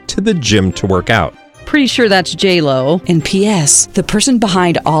to the gym to work out. Pretty sure that's J-Lo. And P.S. the person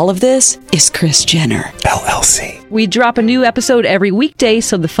behind all of this is Kris Jenner, LLC. We drop a new episode every weekday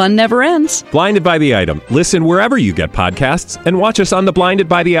so the fun never ends. Blinded by the Item. Listen wherever you get podcasts and watch us on the Blinded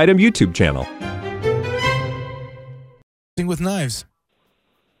by the Item YouTube channel. With knives.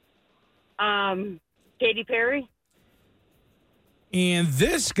 Katy Perry. And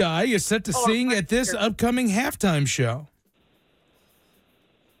this guy is set to sing at this upcoming halftime show.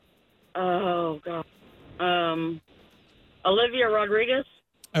 Oh, God. Olivia Rodrigo.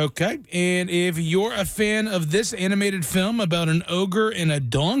 Okay. And if you're a fan of this animated film about an ogre and a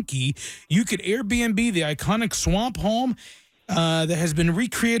donkey, you could Airbnb the iconic swamp home that has been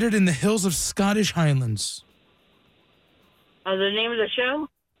recreated in the hills of Scottish Highlands. The name of the show?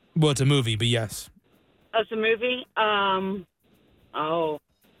 Well, it's a movie, but yes. It's a movie. I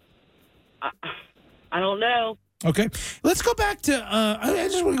don't know. Okay. Let's go back to, I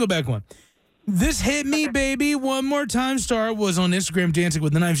just want to go back one. This hit me, baby, one more time star was on Instagram dancing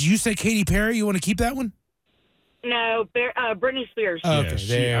with the knives. You said Katy Perry. You want to keep that one? No, Britney Spears.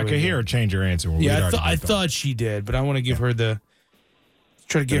 Okay, I could hear her change her answer. Yeah, I thought she did, but I want to give her try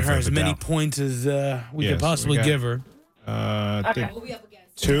to give her as many points as we could possibly give her. Okay.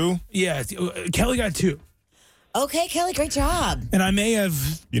 2? Yeah, Kelly got 2. Okay, Kelly, great job. And I may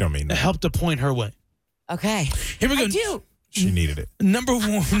have helped a point her way. Okay. Here we go. I do. She needed it. Number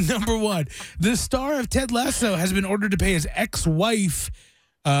one. The star of Ted Lasso has been ordered to pay his ex-wife,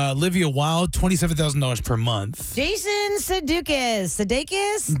 Olivia Wilde, $27,000 per month. Jason Sudeikis.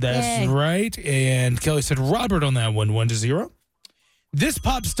 That's right. And Kelly said Robert on that one, 1-0. This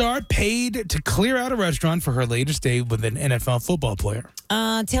pop star paid to clear out a restaurant for her latest date with an NFL football player.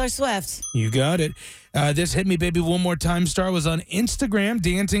 Taylor Swift. You got it. This hit me, baby, one more time star was on Instagram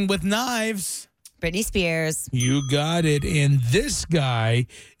dancing with knives. Britney Spears. You got it. And this guy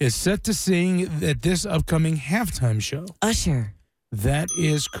is set to sing at this upcoming halftime show. Usher. That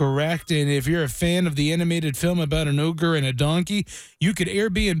is correct. And if you're a fan of the animated film about an ogre and a donkey, you could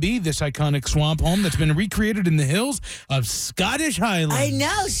Airbnb this iconic swamp home that's been recreated in the hills of Scottish Highlands. I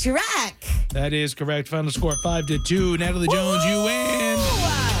know, Shrek. That is correct. Final score 5-2. Natalie Jones, you win.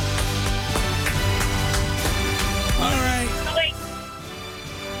 All right.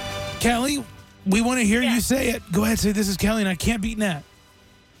 Kelly, we want to hear you say it. Go ahead, say this is Kelly and I can't beat Nat.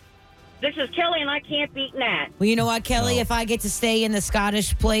 This is Kelly, and I can't beat Nat. Well, you know what, Kelly? If I get to stay in the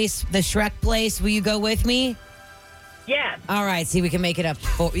Scottish place, the Shrek place, will you go with me? Yes. All right. See, we can make it up.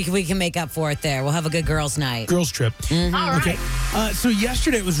 We can make up for it there. We'll have a good girls' night. Girls trip. Mm-hmm. All right. Okay. So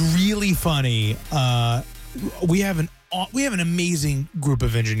yesterday it was really funny. We have an amazing group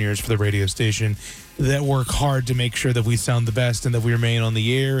of engineers for the radio station that work hard to make sure that we sound the best and that we remain on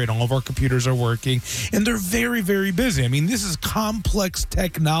the air and all of our computers are working. And they're very, very busy. I mean, this is complex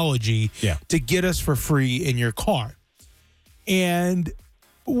technology to get us for free in your car. And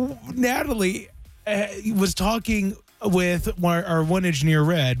Natalie was talking with our one engineer,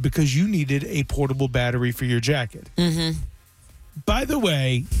 Red, because you needed a portable battery for your jacket. Mm-hmm. By the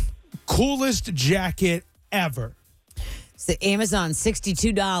way, coolest jacket ever. So Amazon,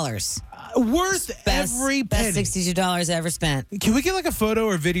 $62. Worth every penny. Best $62 ever spent. Can we get like a photo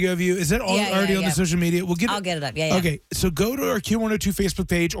or video of you? Is that already on the social media? I'll get it up. Yeah. Okay, so go to our Q102 Facebook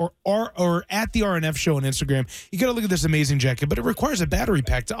page or at the RNF show on Instagram. You got to look at this amazing jacket, but it requires a battery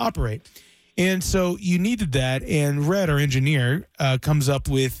pack to operate. And so you needed that, and Red, our engineer, comes up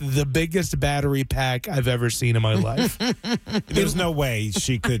with the biggest battery pack I've ever seen in my life. There's no way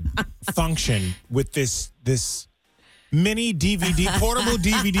she could function with this mini portable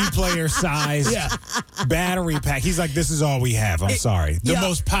DVD player size battery pack. He's like, this is all we have. I'm sorry. The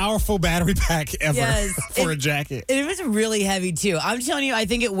most powerful battery pack ever for a jacket. It was really heavy, too. I'm telling you, I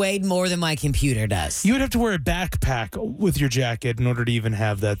think it weighed more than my computer does. You would have to wear a backpack with your jacket in order to even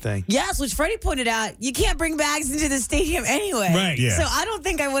have that thing. Yes, which Freddie pointed out, you can't bring bags into the stadium anyway. Right, yeah. So I don't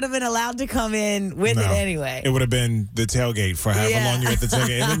think I would have been allowed to come in with it anyway. It would have been the tailgate for however long you're at the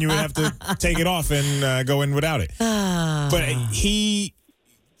tailgate. And then you would have to take it off and go in without it. But he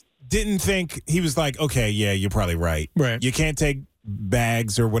didn't think, he was like, okay, yeah, you're probably right. Right. You can't take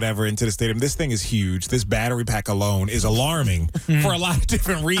bags or whatever into the stadium. This thing is huge. This battery pack alone is alarming for a lot of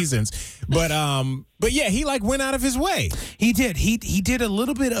different reasons. But yeah, he like went out of his way. He did. He did a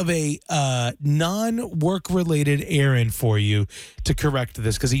little bit of a non-work related errand for you to correct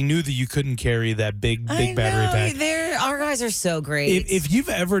this because he knew that you couldn't carry that big battery pack. Our guys are so great. If you've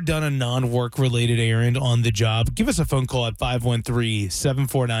ever done a non-work related errand on the job, give us a phone call at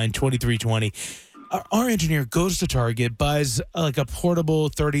 513-749-2320. Our engineer goes to Target, buys like a portable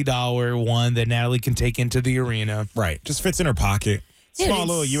 $30 one that Natalie can take into the arena. Right. Just fits in her pocket. Dude, Small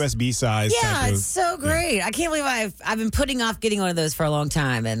little USB size. Yeah, it's so great. I can't believe I've been putting off getting one of those for a long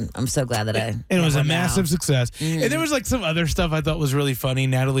time, and I'm so glad that I. And it was a massive success. And there was like some other stuff I thought was really funny.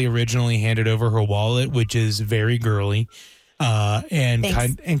 Natalie originally handed over her wallet, which is very girly,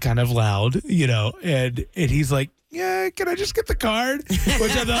 and kind of loud, you know. And he's like, yeah, can I just get the card?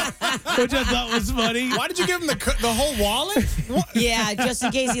 Which I thought was funny. Why did you give him the whole wallet? Yeah, just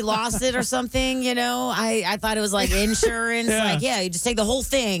in case he lost it or something, you know. I thought it was like insurance. Like, you just take the whole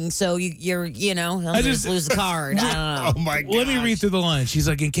thing so he'll just lose the card. I don't know. Oh, my God. Let me read through the line. She's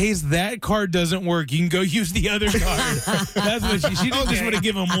like, in case that card doesn't work, you can go use the other card. That's what she didn't just want to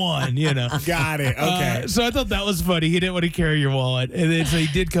give him one, you know. Got it. Okay. So I thought that was funny. He didn't want to carry your wallet. And then so he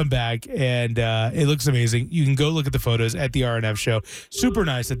did come back, and it looks amazing. You can go look at the photos at the RNF show. Super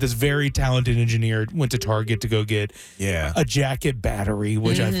nice that this very talented engineer went to Target to go get a jacket battery,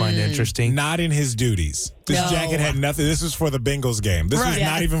 which I find interesting. Not in his duties. This jacket had nothing. This was for the Bengals game. This was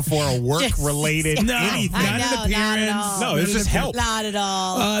not even for a work-related anything. Not an appearance. No, it's just help. Not at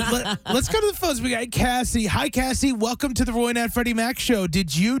all. Let's go to the phones. We got Cassie. Hi, Cassie. Welcome to the Roy Nat Freddie Mac show.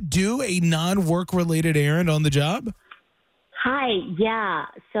 Did you do a non-work related errand on the job? Hi. Yeah.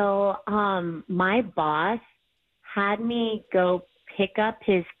 So my boss had me go pick up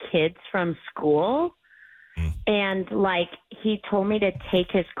his kids from school. And, like, he told me to take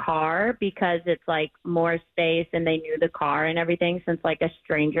his car because it's, like, more space and they knew the car and everything since, like, a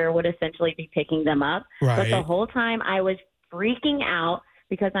stranger would essentially be picking them up. Right. But the whole time I was freaking out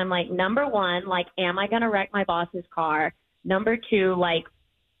because I'm like, number one, like, am I going to wreck my boss's car? Number two, like,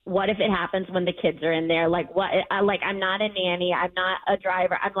 what if it happens when the kids are in there? Like, what? I'm not a nanny. I'm not a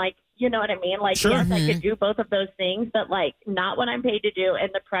driver. I'm like, you know what I mean? Like, sure. Yes, I could do both of those things, but, like, not what I'm paid to do.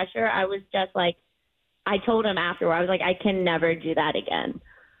 And the pressure, I was just like, I told him afterward, I was like, I can never do that again.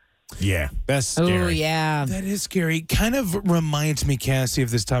 Yeah, that's scary. Oh, yeah. That is scary. Kind of reminds me, Cassie,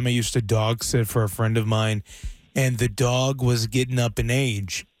 of this time I used to dog sit for a friend of mine, and the dog was getting up in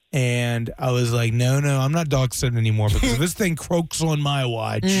age. And I was like, no, I'm not dog sitting anymore because if this thing croaks on my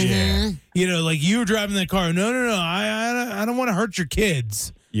watch. Mm-hmm. You know, like you were driving that car. No, I don't want to hurt your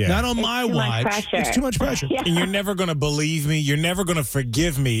kids. Yeah. Not on my watch. It's too much pressure. Yeah. And you're never going to believe me. You're never going to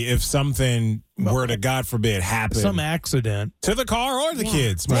forgive me if something were to, God forbid, happen. Some accident. To the car or the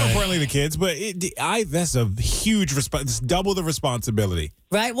kids. More importantly, the kids. But that's a huge it's double the responsibility.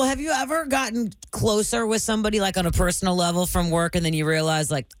 Right. Well, have you ever gotten closer with somebody like on a personal level from work and then you realize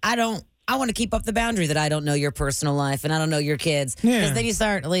like, I want to keep up the boundary that I don't know your personal life and I don't know your kids. Because then you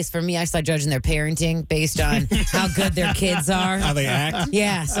start, at least for me, I start judging their parenting based on how good their kids are. How they act.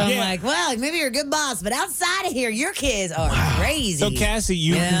 Yeah. So I'm like, well, maybe you're a good boss, but outside of here, your kids are crazy. So Cassie,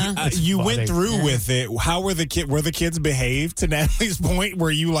 you went through with it. How were the kids behaved to Natalie's point?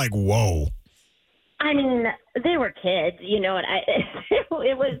 Were you like, whoa? I mean, they were kids, you know, and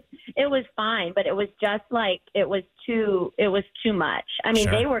it was fine, but it was just like it was too much. I mean,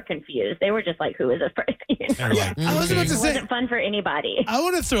 They were confused. They were just like, "Who is this person?" You know? I was about to It say, wasn't fun for anybody. I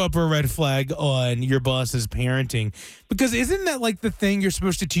want to throw up a red flag on your boss's parenting because isn't that like the thing you're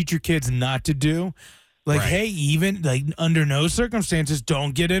supposed to teach your kids not to do? Like, hey, even like under no circumstances,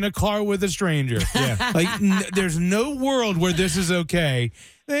 don't get in a car with a stranger. Yeah. Like, there's no world where this is okay.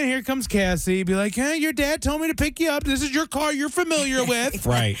 Then here comes Cassie, be like, hey, your dad told me to pick you up. This is your car you're familiar with.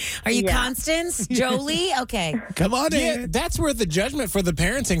 Right. Are you Constance? Jolie? Okay. Come on Yeah, in. that's where the judgment for the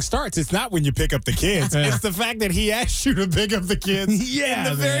parenting starts. It's not when you pick up the kids. It's the fact that he asked you to pick up the kids in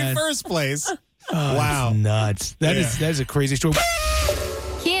the very first place. Wow. That's nuts. That is a crazy story.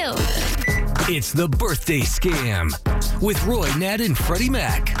 Cute. It's the birthday scam with Roy, Nat, and Freddie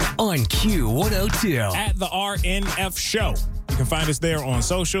Mac on Q102. At the RNF show. You can find us there on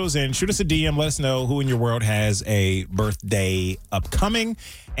socials and shoot us a DM. Let us know who in your world has a birthday upcoming.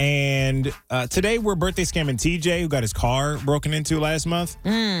 And today we're birthday scamming TJ, who got his car broken into last month.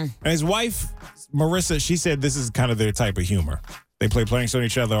 And his wife, Marissa, she said this is kind of their type of humor. They play pranks on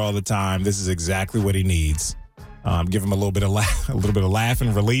each other all the time. This is exactly what he needs. Give him a little bit of laugh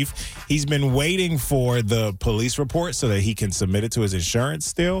and relief. He's been waiting for the police report so that he can submit it to his insurance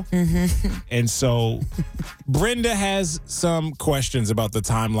still. And so Brenda has some questions about the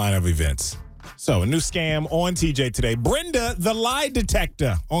timeline of events. So a new scam on TJ today. Brenda, the lie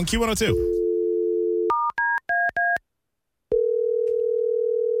detector on Q102.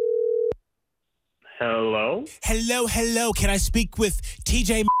 Hello? Hello. Can I speak with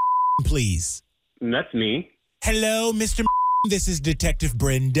TJ, please? That's me. Hello, Mr. This is Detective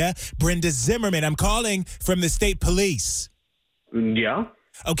Brenda Zimmerman. I'm calling from the state police. Yeah?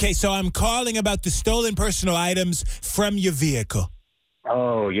 Okay, so I'm calling about the stolen personal items from your vehicle.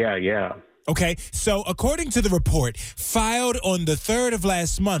 Oh, yeah. Okay, so according to the report filed on the 3rd of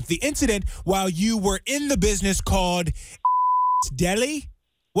last month, the incident while you were in the business called Deli?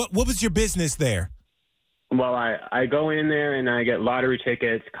 What was your business there? Well, I go in there and I get lottery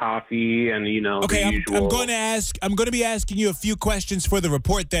tickets, coffee, and, Okay, the usual. I'm going to be asking you a few questions for the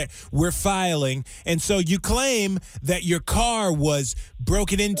report that we're filing. And so you claim that your car was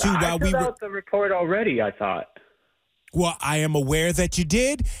broken into while we were... I filled out the report already, I thought. Well, I am aware that you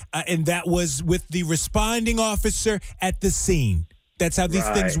did, and that was with the responding officer at the scene. That's how these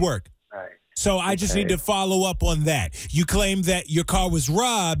things work. Right. So I just need to follow up on that. You claim that your car was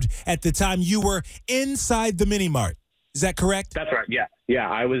robbed at the time you were inside the mini mart. Is that correct? That's right. Yeah. Yeah,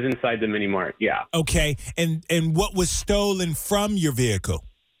 I was inside the mini mart. Yeah. Okay. And what was stolen from your vehicle?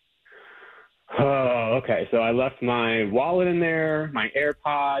 Oh, okay. So I left my wallet in there, my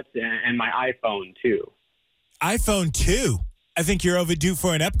AirPods, and my iPhone too. iPhone 2? I think you're overdue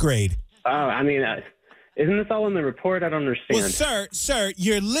for an upgrade. Oh, I mean, isn't this all in the report? I don't understand. Well, sir,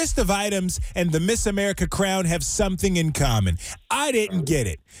 your list of items and the Miss America crown have something in common. I didn't get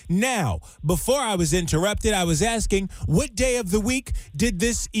it. Now, before I was interrupted, I was asking, what day of the week did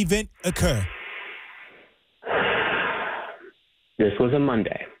this event occur? This was a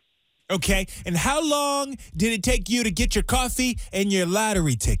Monday. Okay, and how long did it take you to get your coffee and your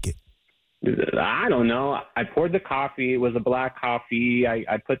lottery ticket? I don't know. I poured the coffee. It was a black coffee.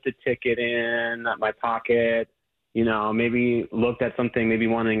 I put the ticket in my pocket. Maybe looked at something, maybe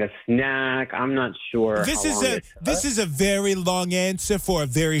wanting a snack. I'm not sure. This is a very long answer for a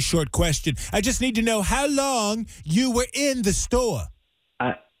very short question. I just need to know how long you were in the store.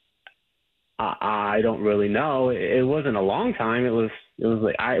 I don't really know. It wasn't a long time. It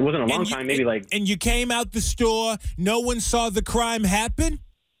wasn't a long time. Maybe like. And you came out the store. No one saw the crime happen.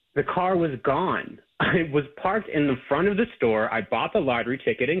 The car was gone. I was parked in the front of the store. I bought the lottery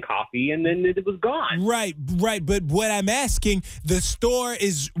ticket and coffee, and then it was gone. Right. But what I'm asking, the store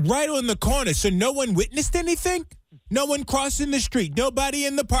is right on the corner, so no one witnessed anything? No one crossing the street? Nobody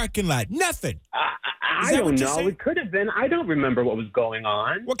in the parking lot? Nothing? I don't know. It could have been. I don't remember what was going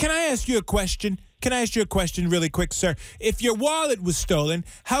on. Well, can I ask you a question? Really quick, sir? If your wallet was stolen,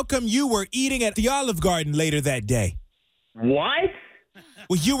 how come you were eating at the Olive Garden later that day? What?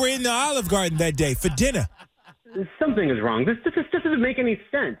 Well, you were in the Olive Garden that day for dinner. Something is wrong. This doesn't make any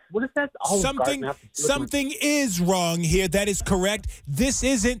sense. What is that? Something is wrong here. That is correct. This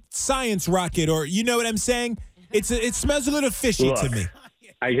isn't Science Rocket, or you know what I'm saying? It smells a little fishy to me.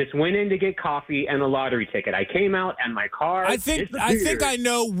 I just went in to get coffee and a lottery ticket. I came out and my car. I think I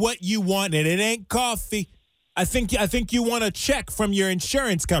know what you want, and it ain't coffee. I think you want a check from your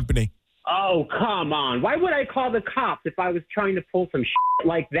insurance company. Oh, come on. Why would I call the cops if I was trying to pull some shit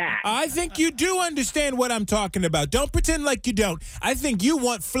like that? I think you do understand what I'm talking about. Don't pretend like you don't. I think you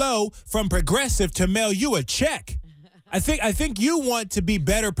want Flo from Progressive to mail you a check. I think you want to be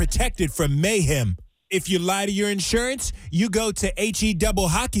better protected from mayhem. If you lie to your insurance, you go to HE double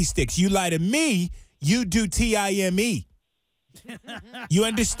hockey sticks. You lie to me, you do TIME. You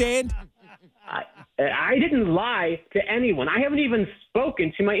understand? I didn't lie to anyone. I haven't even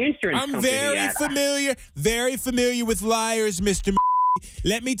spoken to my insurance company yet. very familiar with liars, Mr.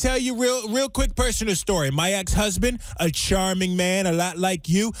 Let me tell you real quick personal story. My ex-husband, a charming man, a lot like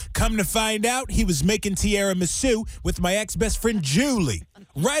you. Come to find out, he was making tiramisu with my ex-best friend, Julie.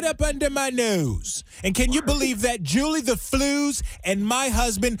 Right up under my nose. And can you believe that? Julie the Flues and my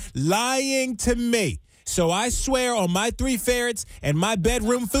husband lying to me. So I swear on my 3 ferrets and my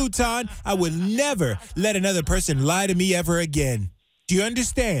bedroom futon, I will never let another person lie to me ever again. Do you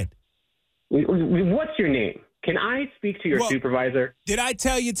understand? What's your name? Can I speak to your supervisor? Did I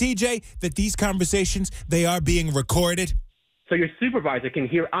tell you, TJ, that these conversations, they are being recorded? So your supervisor can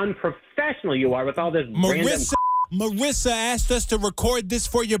hear unprofessional you are with all this Marissa asked us to record this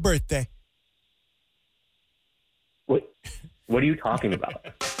for your birthday. What are you talking about?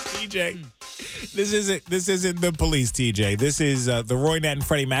 TJ, this isn't the police, TJ. This is the Roy Nat and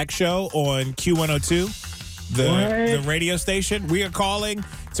Freddie Mac show on Q102. The radio station. We are calling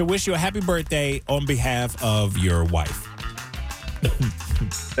to wish you a happy birthday on behalf of your wife.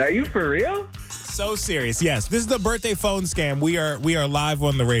 Are you for real? So serious. Yes. This is the birthday phone scam. We are live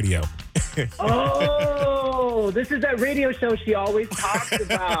on the radio. Oh, this is that radio show she always talks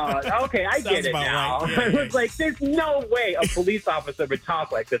about. Okay, I get it now. Right. Yeah, I was like, there's no way a police officer would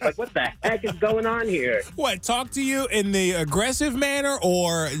talk like this. Like, what the heck is going on here? What, talk to you in the aggressive manner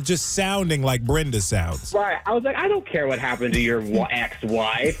or just sounding like Brenda sounds? Right. I was like, I don't care what happened to your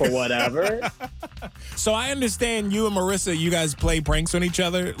ex-wife or whatever. So I understand you and Marissa, you guys play pranks on each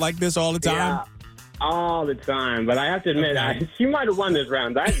other like this all the time? Yeah. All the time, but I have to admit, she might have won this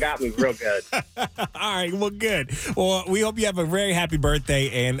round. That got me real good. All right, well, good. Well, we hope you have a very happy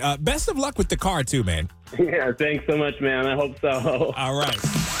birthday, and best of luck with the car, too, man. Yeah, thanks so much, man. I hope so. All right.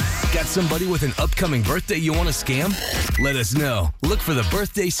 Got somebody with an upcoming birthday you want to scam? Let us know. Look for the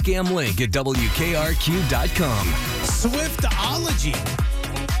birthday scam link at WKRQ.com. Swiftology.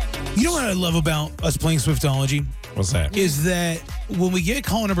 You know what I love about us playing Swiftology? What's that? Is that when we get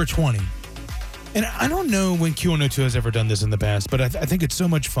call number 20, and I don't know when Q102 has ever done this in the past, but I think it's so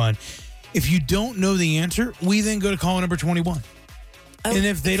much fun. If you don't know the answer, we then go to call number 21. Oh, and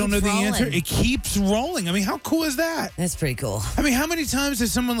if they don't know the answer, it keeps rolling. I mean, how cool is that? That's pretty cool. I mean, how many times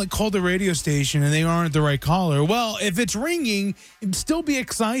has someone like called the radio station and they aren't the right caller? Well, if it's ringing, still be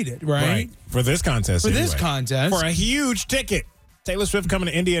excited, right? For this contest. For this contest. For a huge ticket. Taylor Swift coming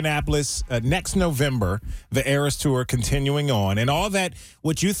to Indianapolis next November, the Eras Tour continuing on. And all that,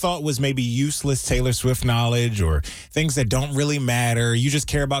 what you thought was maybe useless Taylor Swift knowledge or things that don't really matter, you just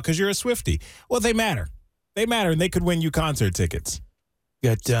care about because you're a Swiftie. Well, they matter. They matter, and they could win you concert tickets.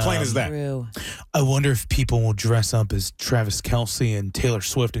 Plain as that. True. I wonder if people will dress up as Travis Kelce and Taylor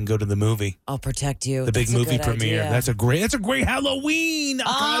Swift and go to the movie. I'll protect you. The big That's a movie good premiere. idea. That's a great Halloween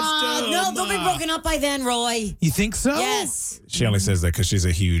costume. No, they'll be broken up by then, Roy. You think so? Yes. She only says that because she's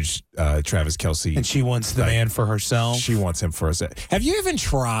a huge Travis Kelce. And she wants the man for herself. She wants him for herself. Have you even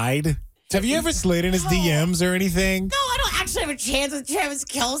tried? Have you ever slid in his DMs or anything? No, I don't actually have a chance with Travis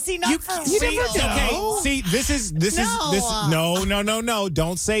Kelce. Not for You real. never know. Okay, see, this is no.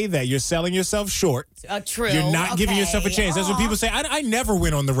 Don't say that. You're selling yourself short. True. You're not giving yourself a chance. That's what people say. I never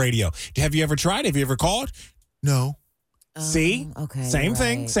went on the radio. Have you ever tried? Have you ever called? No. See? Okay. Same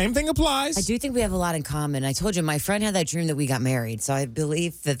thing. right. Same thing applies. I do think we have a lot in common. I told you, my friend had that dream that we got married, so I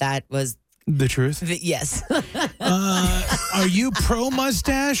believe that was the truth. Yes. Are you pro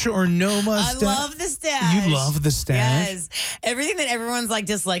mustache or no mustache? I love the stash. You love the stash? Yes. Everything that everyone's like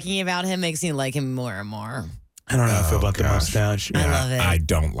disliking about him makes me like him more and more. I don't know how I feel about the mustache. I love it. I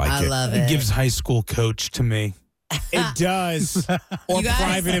don't like it. I love It it. gives high school coach to me. It does. Or You guys-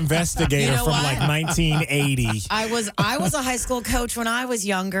 private investigator You know from what? like 1980. I was a high school coach when I was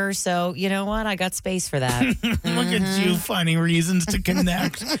younger, so you know what? I got space for that. Look at you finding reasons to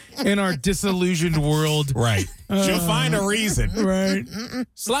connect in our disillusioned world. Right. She'll find a reason. Right.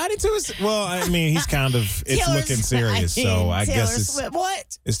 Slide into his. Well, I mean, he's kind of. It's Taylor looking Swift- serious, so I Taylor guess it's Swift.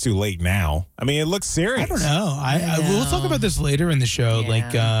 What? it's too late now. I mean, it looks serious. I don't know. We'll talk about this later in the show,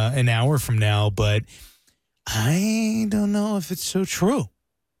 like an hour from now, but I don't know if it's so true.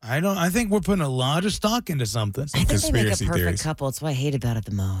 I think we're putting a lot of stock into something. I think they make a Conspiracy perfect theories. couple. It's what I hate about it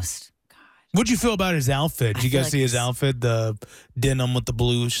the most. What'd you feel about his outfit? Did you feel guys like see his outfit? The denim with the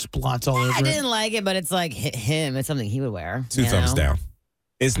blue splots all over I it? didn't like it, but it's like him. It's something he would wear. Two you thumbs know? down.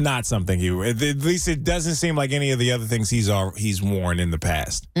 It's not something at least it doesn't seem like any of the other things he's worn in the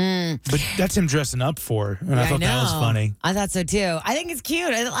past. But that's him dressing up for, and I thought that was funny. I thought so too. I think it's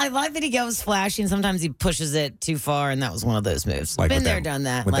cute. I like that he goes flashy, and sometimes he pushes it too far, and that was one of those moves. Like Been there, done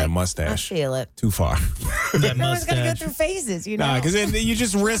that. With that mustache. I feel it. Too far. That Everyone's got to go mustache. through phases, you know. Nah, because you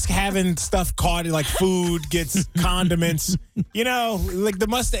just risk having stuff caught, like food gets condiments. You know, like the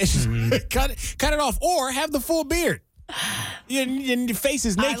mustache. Cut it off, or have the full beard. Your face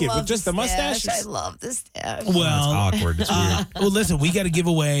is naked with just the mustache. I love this stash. Well, it's awkward. It's weird. Well, listen, we got to give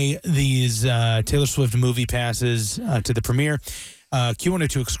away these Taylor Swift movie passes to the premiere,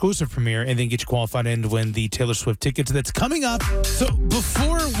 Q102 exclusive premiere, and then get you qualified in to win the Taylor Swift tickets that's coming up. So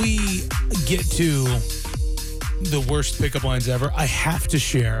before we get to the worst pickup lines ever, I have to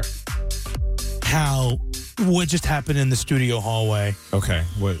share what just happened in the studio hallway. Okay,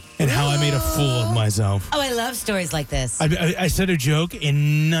 what? And how I made a fool of myself. Oh, I love stories like this. I said a joke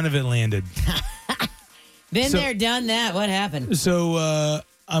and none of it landed. Been there, done that. What happened? So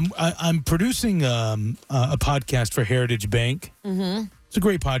I'm producing a podcast for Heritage Bank. Mm-hmm. It's a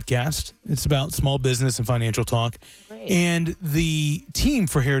great podcast. It's about small business and financial talk. Great. And the team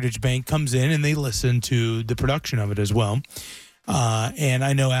for Heritage Bank comes in and they listen to the production of it as well. And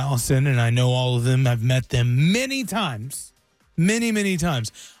I know Allison and I know all of them. I've met them many times. Many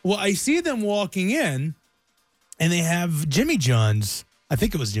times. Well, I see them walking in and they have Jimmy John's, I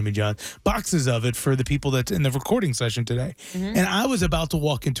think it was Jimmy John's, boxes of it for the people that's in the recording session today. Mm-hmm. And I was about to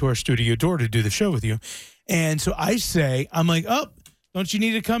walk into our studio door to do the show with you. And so I'm like, oh, don't you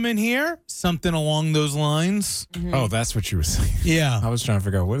need to come in here? Something along those lines. Mm-hmm. Oh, that's what you were saying. Yeah. I was trying to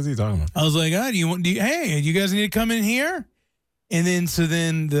figure out, what is he talking about? I was like, hey, you guys need to come in here? And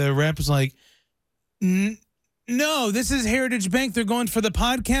then the rep was like, no, this is Heritage Bank. They're going for the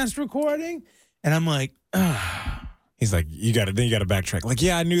podcast recording. And I'm like, He's like, you got to backtrack. Like,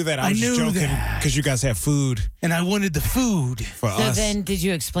 yeah, I knew that. I was just joking because you guys have food. And I wanted the food for us. So then did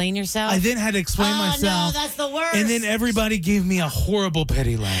you explain yourself? I then had to explain myself. Oh, no, that's the worst. And then everybody gave me a horrible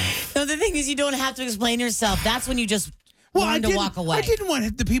petty laugh. No, the thing is you don't have to explain yourself. That's when you just learn to walk away. I didn't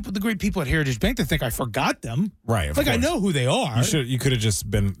want the great people at Heritage Bank to think I forgot them. Right. Of course. I know who they are. You could have just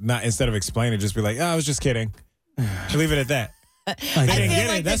been, instead of explaining, just be like, oh, I was just kidding. Leave it at that. They didn't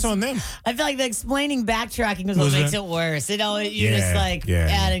get it. That's on them. I feel like the explaining backtracking is what makes it worse. You're just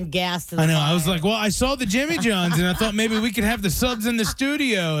adding gas to the fire. I was like, well, I saw the Jimmy Johns and I thought maybe we could have the subs in the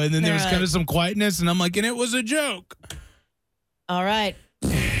studio. And then there was kind of some quietness and I'm like, and it was a joke. All right.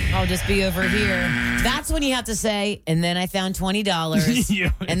 I'll just be over here. That's when you have to say, and then I found $20.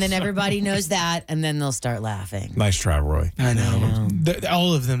 Yeah, and then everybody knows that, and then they'll start laughing. Nice try, Roy. I know.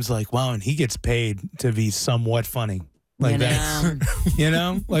 All of them's like, wow, and he gets paid to be somewhat funny. Like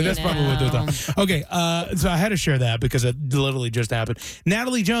that. Like that's probably what they're talking. Okay, so I had to share that because it literally just happened.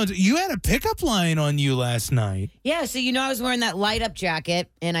 Natalie Jones, you had a pickup line on you last night. Yeah, so I was wearing that light up jacket,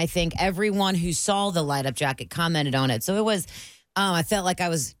 and I think everyone who saw the light up jacket commented on it. So it was, I felt like I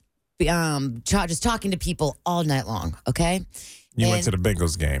was just talking to people all night long, okay? You went to the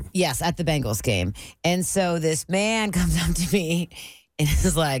Bengals game. Yes, at the Bengals game. And so this man comes up to me and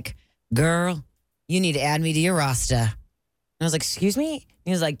is like, girl, you need to add me to your roster. And I was like, excuse me?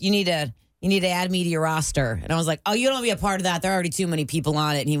 He was like, you need to add me to your roster. And I was like, oh, you don't want to be a part of that. There are already too many people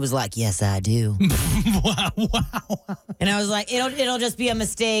on it. And he was like, yes, I do. Wow. And I was like, it'll just be a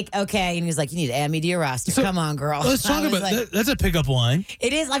mistake. Okay. And he was like, you need to add me to your roster. So, come on, girl. Let's talk about that. That's a pickup line.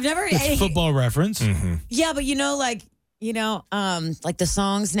 It is. I've never. It's football reference. Mm-hmm. Yeah, but like the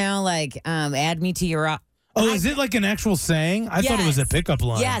songs now, add me to your roster. Oh, is it like an actual saying? I thought it was a pickup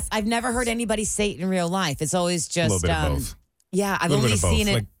line. Yes. I've never heard anybody say it in real life. It's always just. A little bit of both. Yeah, I've only seen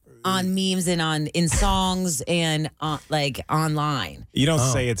it on memes and in songs and online. You don't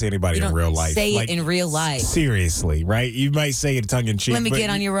say it to anybody in real life. Say it in real life. Seriously, right? You might say it tongue in cheek. Let me get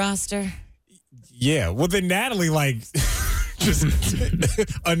on your roster. Yeah. Well, then Natalie just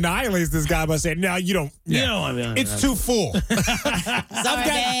annihilates this guy by saying, "No, you don't. It's too full.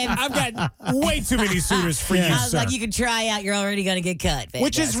 I've got way too many suitors for you, I was sir." like, you can try out. You're already going to get cut. Babe.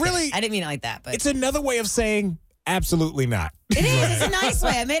 Which is really. I didn't mean it like that, but it's another way of saying absolutely not. It is. It's a nice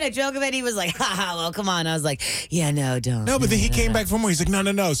way. I made a joke of it. He was like, haha, well, come on. I was like, yeah, no, don't. No, but then he came back for more. He's like,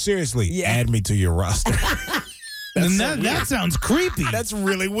 no, seriously. Add me to your roster. That sounds creepy. That's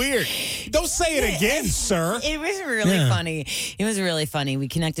really weird. Don't say it again, sir. It was really funny. It was really funny. We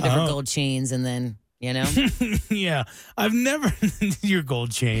connected over gold chains and then, Yeah. I've never, your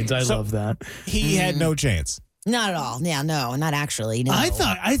gold chains. I love that. He had no chance. Not at all. Yeah, no, not actually. No. I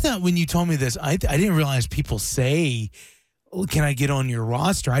thought when you told me this, I didn't realize people say can I get on your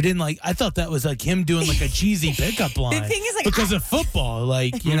roster? I thought that was like him doing like a cheesy pickup line. The thing is, like, because of football,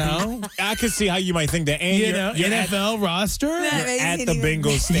 like, you know. I could see how you might think that. And you're NFL roster? You're at the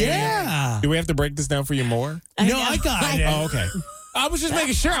Bengals stadium. Yeah. Do we have to break this down for you more? No, I got it. Oh, okay. I was just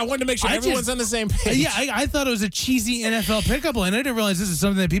making sure. I wanted to make sure everyone's on the same page. Yeah, I thought it was a cheesy NFL pickup line. I didn't realize this is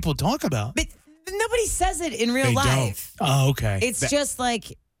something that people talk about. But nobody says it in real They life. don't. Oh, okay. It's just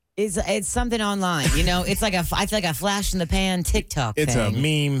like it's something online. You know, it's like I feel like a flash in the pan TikTok. It's thing.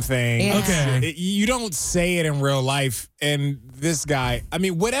 a meme thing. Yeah. Okay. You don't say it in real life. And this guy, I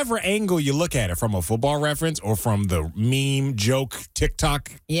mean, whatever angle you look at it, from a football reference or from the meme joke TikTok,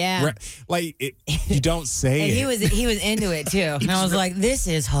 Yeah. you don't say And it. he was into it too. And I was like, this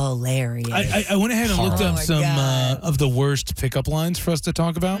is hilarious. I went ahead and looked up my some God. of the worst pickup lines for us to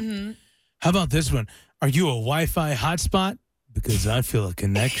talk about. Mm-hmm. How about this one? Are you a Wi-Fi hotspot? Because I feel a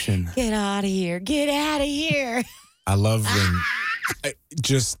connection. Get out of here. Get out of here. I love when,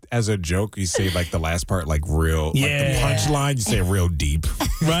 just as a joke, you say like the last part, like real, like the punchline, you say it real deep.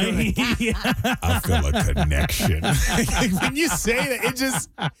 Right? I feel a connection. When you say that, it just,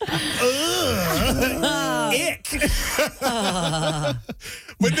 ick.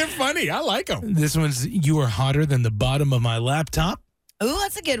 But they're funny. I like them. This one's, you are hotter than the bottom of my laptop. Ooh,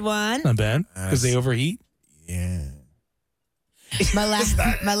 that's a good one. Not bad. Because they overheat. Yeah. My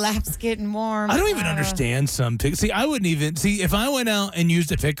lap's getting warm. I don't even understand some pick. See, I wouldn't even see if I went out and used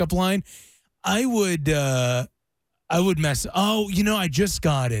a pickup line. I would mess. Oh, I just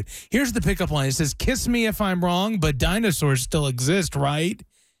got it. Here's the pickup line. It says, "Kiss me if I'm wrong, but dinosaurs still exist, right?"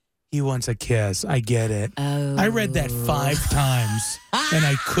 He wants a kiss. I get it. Oh. I read that 5 times and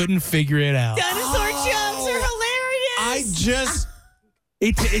I couldn't figure it out. Dinosaur jokes are hilarious.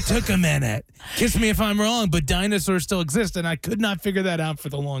 It took a minute. Kiss me if I'm wrong, but dinosaurs still exist, and I could not figure that out for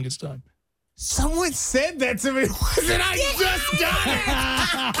the longest time. Someone said that to me. Wasn't I just got it?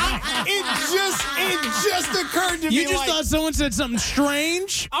 It just occurred to me. You just thought someone said something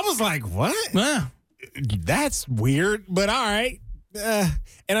strange? I was like, what? Yeah. That's weird, but all right.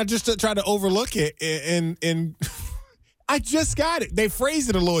 And I just tried to overlook it, and I just got it. They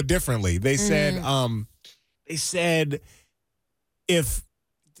phrased it a little differently. They said, if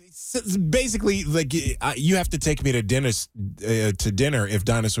basically, like, you have to take me to dinner if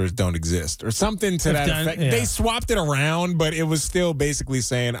dinosaurs don't exist, or something to that effect. Yeah. They swapped it around, but it was still basically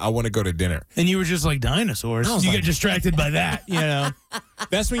saying, I want to go to dinner. And you were just like, dinosaurs. You get distracted by that,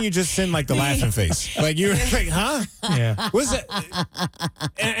 That's when you just send like the laughing face. Like you're like, huh? Yeah. What's that?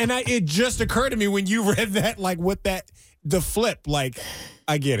 And it just occurred to me when you read that, like with the flip, like,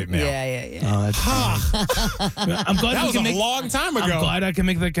 I get it now. Yeah. Oh, that's I'm glad that was a long time ago. I'm glad I can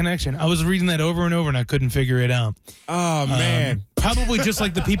make that connection. I was reading that over and over and I couldn't figure it out. Oh, man. Probably just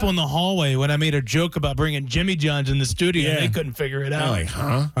like the people in the hallway when I made a joke about bringing Jimmy John's in the studio. Yeah. They couldn't figure it out. They're like,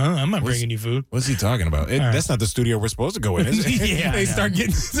 huh? I'm not bringing you food. What's he talking about? That's not the studio we're supposed to go in, is it? Yeah, They start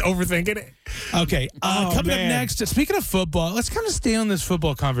getting overthinking it. Okay. Coming up next, speaking of football, let's kind of stay on this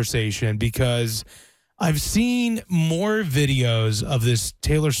football conversation because I've seen more videos of this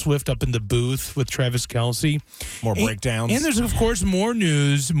Taylor Swift up in the booth with Travis Kelce. More breakdowns. And there's, of course, more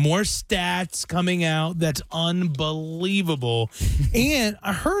news, more stats coming out. That's unbelievable. And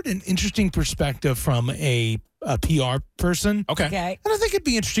I heard an interesting perspective from a PR person. Okay. And I think it'd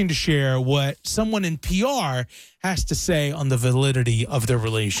be interesting to share what someone in PR has to say on the validity of their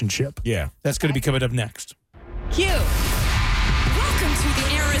relationship. Yeah. That's going to be coming up next. Cute. Welcome to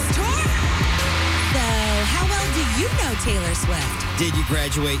the Eras Tour. So, how well do you know Taylor Swift? Did you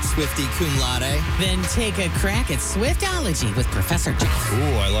graduate Swiftie cum laude? Then take a crack at Swiftology with Professor Jeff.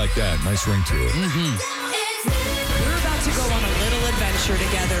 Ooh, I like that. Nice ring to it. We're about to go on a little adventure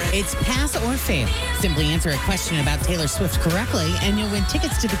together. It's pass or fail. Simply answer a question about Taylor Swift correctly, and you'll win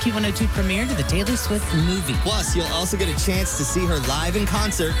tickets to the Q102 premiere to the Taylor Swift movie. Plus, you'll also get a chance to see her live in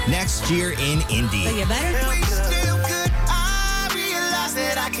concert next year in Indy. So you better. We still good. I realize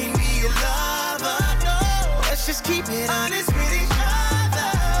that I can be your lover. No, let's just keep it honest with each other.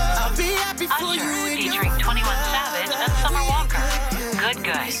 I'll be happy for you. Featuring 21 Savage and Summer Walker.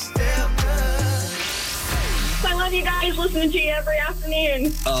 Good. I love you guys, listening to you every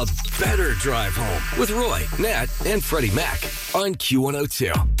afternoon. A better drive home with Roy, Nat, and Freddie Mac on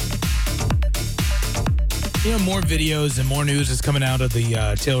Q102. More videos and more news is coming out of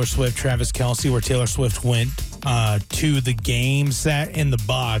the Taylor Swift, Travis Kelce, where Taylor Swift went to the game, sat in the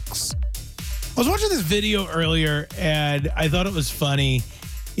box. I was watching this video earlier, and I thought it was funny.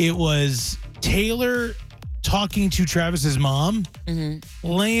 It was Taylor talking to Travis's mom,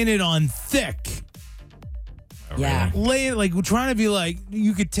 laying it on thick. Yeah. Like trying to be like,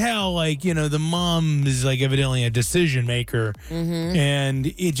 you could tell, like, you know, the mom is like evidently a decision maker. And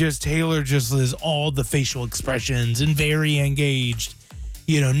it just, Taylor just is all the facial expressions and very engaged,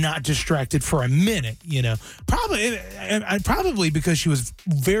 you know, not distracted for a minute, you know. Probably because she was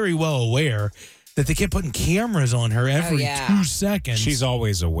very well aware that they kept putting cameras on her every 2 seconds. She's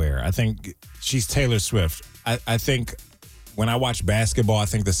always aware. I think she's Taylor Swift. I think when I watch basketball, I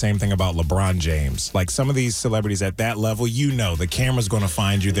think the same thing about LeBron James. Like some of these celebrities at that level, you know, the camera's going to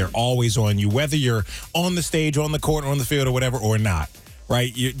find you. They're always on you, whether you're on the stage, on the court, on the field, or whatever, or not.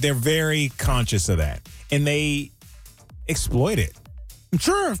 Right? They're very conscious of that, and they exploit it.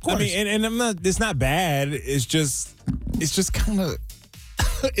 Sure, of course. I mean, and I'm not. It's not bad. It's just kind of.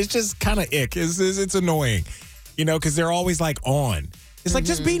 It's just kind of ick. It's annoying, you know, because they're always like on. It's like,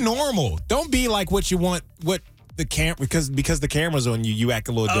 just be normal. Don't be like what you want. What the because the camera's on you, you act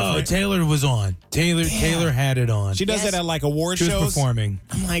a little different. Oh, Taylor was on. Taylor had it on. She does it at like award shows. She was performing.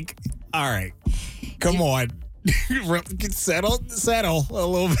 I'm like, all right, come on, settle a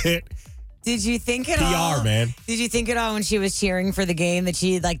little bit. Did you think at all? PR, man. Did you think at all when she was cheering for the game that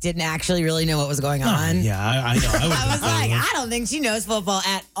she like didn't actually really know what was going on? Yeah, I know. I was like, I don't think she knows football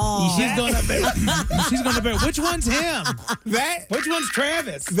at all. She's going to bet. She's going to bet. Which one's him? Which one's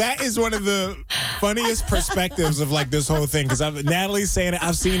Travis? That is one of the funniest perspectives of like this whole thing, because Natalie's saying it.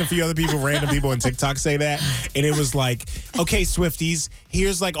 I've seen a few other people, random people on TikTok say that, and it was like, okay, Swifties,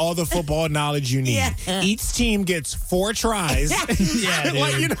 here's like all the football knowledge you need. Yeah. Each team gets 4 tries. Yeah,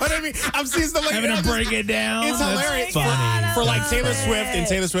 like, you know what I mean? I'm seeing stuff like having to break it down. It's hilarious. Funny. For like Taylor Swift and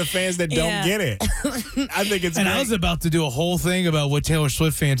Taylor Swift fans that don't get it. I think it's And great. I was about to do a whole thing about what Taylor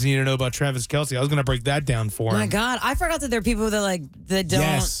Swift fans need to know about Travis Kelce. I was going to break that down for him. My God, I forgot that there are people that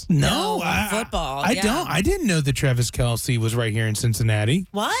don't know football. I didn't know that Travis Kelce was right here in Cincinnati.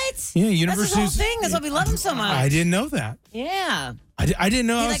 What? Yeah, That's University. his whole thing. That's why we love him so much. I didn't know that. Yeah. I didn't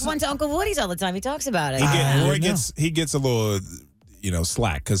know. He went to Uncle Woody's all the time. He talks about it. Roy gets a little,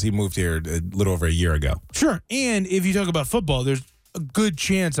 slack because he moved here a little over a year ago. Sure. And if you talk about football, there's a good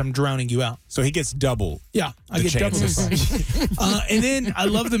chance I'm drowning you out. So he gets double. Yeah, I the get double. And then I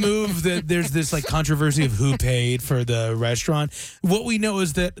love the move that there's this like controversy of who paid for the restaurant. What we know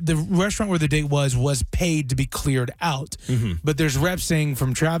is that the restaurant where the date was paid to be cleared out. Mm-hmm. But there's reps saying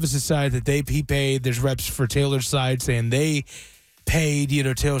from Travis's side that he paid. There's reps for Taylor's side saying they paid.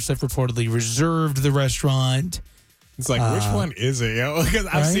 Taylor Swift reportedly reserved the restaurant. It's like, which one is it? Because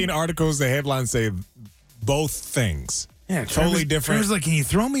I've seen articles, the headlines say both things. Yeah, totally different. Travis like, can you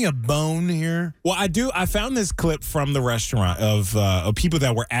throw me a bone here? Well, I do. I found this clip from the restaurant of people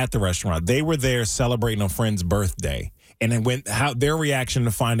that were at the restaurant. They were there celebrating a friend's birthday, and then their reaction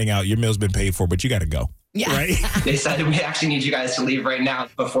to finding out your meal's been paid for, but you got to go. Yeah. Right? They said, we actually need you guys to leave right now.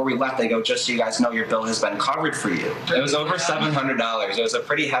 Before we left, they go, just so you guys know, your bill has been covered for you. It was over $700. It was a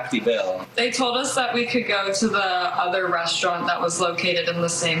pretty hefty bill. They told us that we could go to the other restaurant that was located in the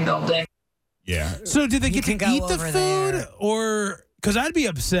same building. Yeah. So did they get to eat the food? Or, because I'd be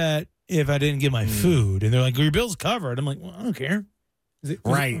upset if I didn't get my food. And they're like, your bill's covered. I'm like, well, I don't care.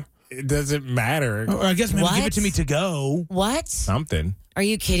 Right. It doesn't matter. Or I guess maybe give it to me to go. What? Something. Are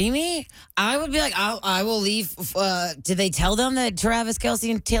you kidding me? I would be like, I will leave. Did they tell them that Travis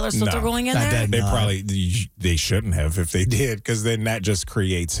Kelce and Taylor Swift are going in there? They shouldn't have if they did, because then that just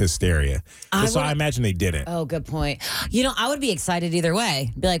creates hysteria. So I imagine they didn't. Oh, good point. I would be excited either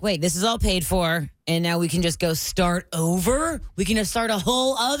way. Be like, wait, this is all paid for, and now we can just go start over. We can just start a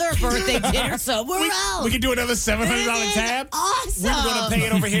whole other birthday dinner somewhere else. We can do another $700 tab. Awesome. We're going to pay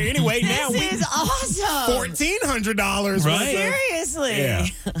it over here anyway. This is awesome. $1,400. Right? Seriously. Yeah.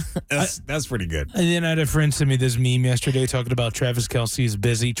 That's pretty good. And then I had a friend send me this meme yesterday talking about Travis Kelce's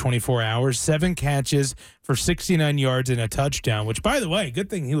busy 24 hours, 7 catches for 69 yards and a touchdown, which, by the way, good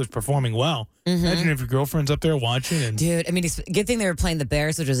thing he was performing well. Mm-hmm. Imagine if your girlfriend's up there watching. Dude, I mean, it's a good thing they were playing the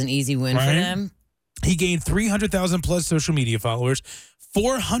Bears, which was an easy win for them. He gained 300,000 plus social media followers,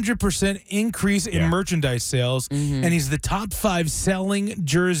 400% increase in merchandise sales, and he's the top 5 selling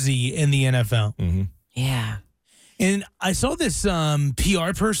jersey in the NFL. Mm-hmm. Yeah. And I saw this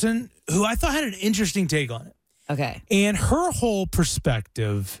PR person who I thought had an interesting take on it. Okay. And her whole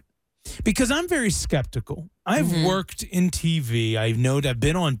perspective, because I'm very skeptical. I've worked in TV. I've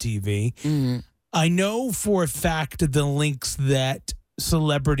been on TV. I know for a fact the links that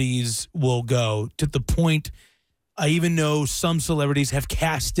celebrities will go to the point I even know some celebrities have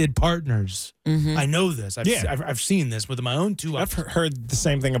casted partners. I know this. I've seen this with my own two. I've heard the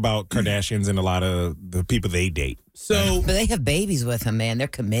same thing about Kardashians and a lot of the people they date. But they have babies with him, man. They're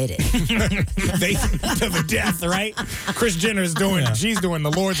committed. They to the death, right? Kris Jenner is she's doing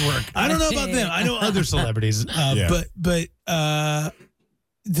the Lord's work. I don't know about them. I know other celebrities. But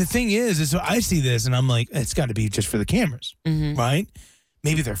the thing is so I see this and I'm like, it's got to be just for the cameras, right?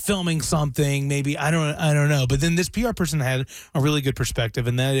 Maybe they're filming something. Maybe I don't know. But then this PR person had a really good perspective,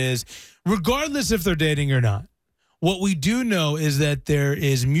 and that is, regardless if they're dating or not, what we do know is that there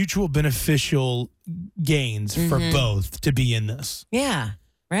is mutual beneficial gains for both to be in this. Yeah,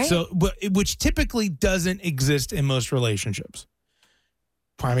 right. So, which typically doesn't exist in most relationships.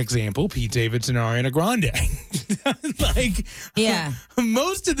 Prime example, Pete Davidson and Ariana Grande.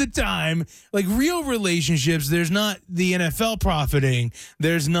 Most of the time, like real relationships, there's not the NFL profiting,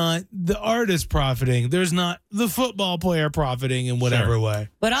 there's not the artist profiting, there's not the football player profiting in whatever way.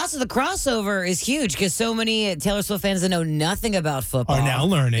 But also the crossover is huge because so many Taylor Swift fans that know nothing about football are now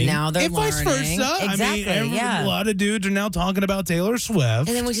learning. Now they're and learning. Vice versa. Exactly. I mean, a lot of dudes are now talking about Taylor Swift.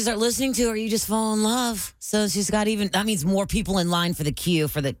 And then when you start listening to her, you just fall in love. So she's got that means more people in line for the queue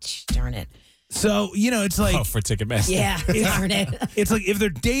for the, darn it. So, it's like. For Ticketmaster. Yeah, darn it. It's like if they're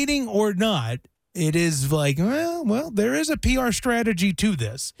dating or not, it is like, well, there is a PR strategy to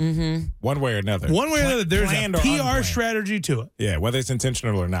this. One way or another. There's a PR strategy to it. Yeah, whether it's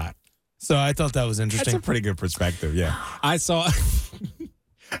intentional or not. So I thought that was interesting. That's a pretty good perspective, yeah. I saw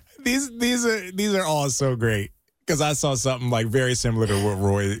these are all so great because I saw something like very similar to what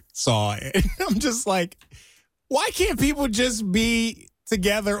Roy saw. And I'm just like, why can't people just be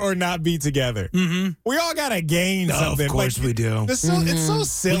together or not be together? We all gotta gain something. Of course we do. It's so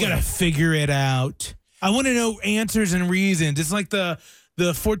silly. We gotta figure it out. I want to know answers and reasons. It's like the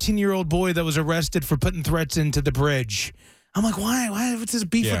 14-year-old boy that was arrested for putting threats into the bridge. I'm like, why? What's this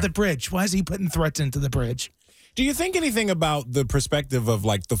beef with the bridge? Why is he putting threats into the bridge? Do you think anything about the perspective of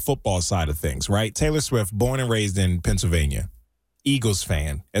like the football side of things, right? Taylor Swift, born and raised in Pennsylvania, Eagles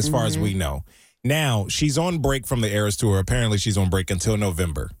fan, as far as we know. Now, she's on break from the Eras Tour. Apparently, she's on break until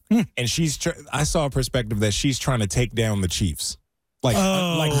November. And I saw a perspective that she's trying to take down the Chiefs.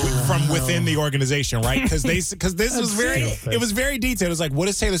 From within the organization, right? Because this was it was very detailed. It was like, what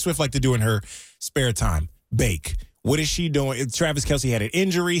does Taylor Swift like to do in her spare time? Bake. What is she doing? Travis Kelce had an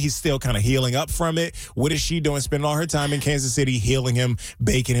injury. He's still kind of healing up from it. What is she doing? Spending all her time in Kansas City, healing him,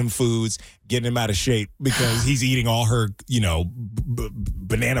 baking him foods, getting him out of shape because he's eating all her,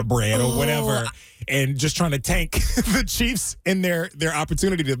 banana bread or whatever, and just trying to tank the Chiefs in their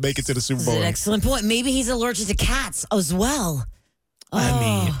opportunity to make it to the Super Bowl. That's an excellent point. Maybe he's allergic to cats as well. I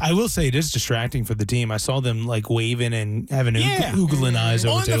mean, I will say it is distracting for the team. I saw them like waving and having oogling eyes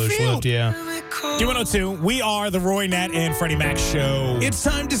over Taylor Swift. Yeah. Q102, we are the Roy Nat and Freddie Mac show. It's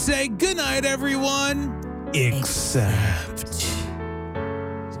time to say goodnight, everyone. Except.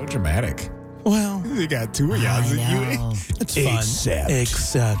 So dramatic. Well, you got two of y'all. It's fun.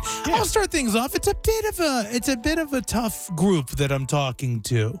 Except. I'll start things off. It's a bit of a tough group that I'm talking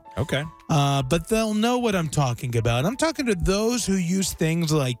to. Okay. But they'll know what I'm talking about. I'm talking to those who use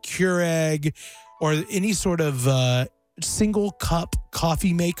things like Keurig or any sort of single cup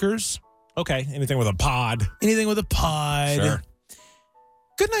coffee makers. Okay. Anything with a pod. Sure.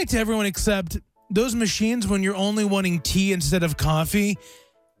 Good night to everyone except those machines when you're only wanting tea instead of coffee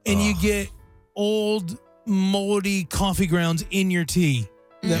and you get old, moldy coffee grounds in your tea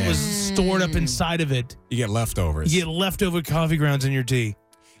that was stored up inside of it. You get leftovers. You get leftover coffee grounds in your tea.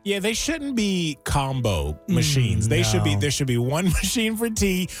 Yeah, they shouldn't be combo machines. There should be one machine for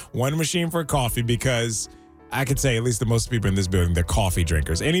tea, one machine for coffee, because I could say at least the most people in this building, they're coffee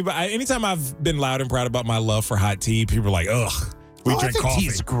drinkers. Anytime I've been loud and proud about my love for hot tea, people are like, ugh. We drink coffee. Tea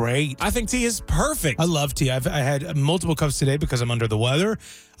is great. I think tea is perfect. I love tea. I had multiple cups today because I'm under the weather.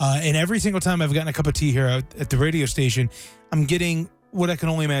 And every single time I've gotten a cup of tea here at the radio station, I'm getting what I can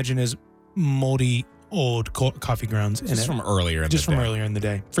only imagine is moldy old coffee grounds in it. From earlier in the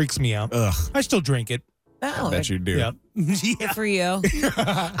day. Freaks me out. Ugh. I still drink it. Oh, I bet you do. Yep. Good for you.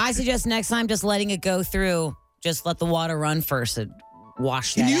 I suggest next time just letting it go through. Just let the water run first and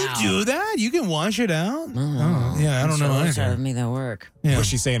wash that out. Can you do that? You can wash it out? I don't know either. Make that work. Yeah. What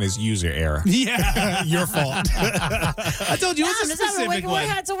she's saying is user error. Yeah. Your fault. I told you, what's a specific one?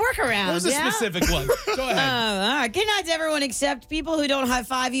 It's a workaround. What was a specific one? Go ahead. All right. Good night to everyone except people who don't high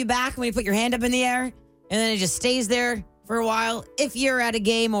five you back when you put your hand up in the air. And then it just stays there for a while. If you're at a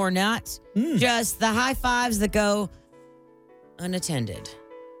game or not, just the high fives that go unattended.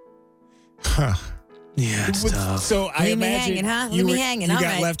 Huh. Yeah, it's tough. So I Leave me imagine hanging, huh? you, Leave me were- hanging. you All got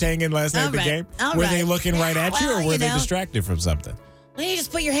right. left hanging last night All at the right. game. All Were they right. looking right at you, or Well, were you they know. distracted from something? Why don't you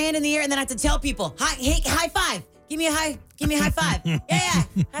just put your hand in the air and then I have to tell people, high five. Give me a high five. Yeah,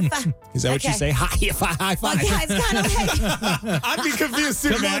 high five. Is that what you Okay. say? High five. Well, yeah, it's kind of like I'd be confused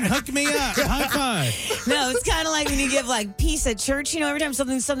too, Come on, man. hook me up. High five. no, it's kind of like when you give like peace at church. You know, every time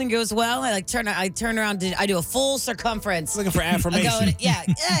something goes well, I turn around. I do a full circumference. Looking for affirmation. I go, yeah,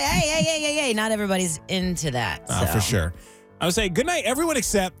 hey. Not everybody's into that. So. For sure. I would say good night, everyone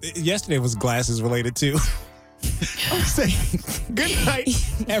except yesterday was glasses related too. I would say good night,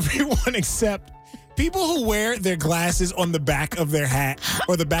 everyone except people who wear their glasses on the back of their hat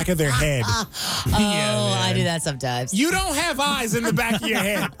or the back of their head. I do that sometimes. You don't have eyes in the back of your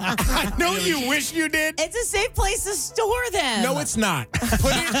head. I know you wish you did. It's a safe place to store them. No, it's not.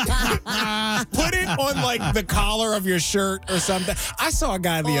 Put it on like the collar of your shirt or something. I saw a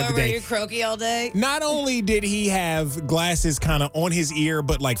guy the other wear day. your croaky all day. Not only did he have glasses kind of on his ear,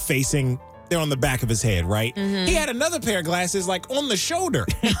 but like facing, they're on the back of his head, right? Mm-hmm. He had another pair of glasses like on the shoulder,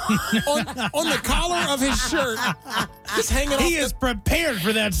 on the collar of his shirt, just hanging off. He is prepared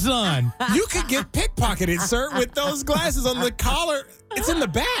for that sun. You could get pickpocketed, sir, with those glasses on the collar. It's in the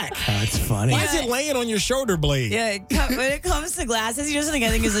back. That's funny. Why is it laying on your shoulder blade? Yeah, when it comes to glasses, you know something I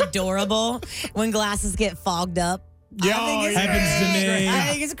think is adorable? When glasses get fogged up. Yo, I think it's happens to great. me. I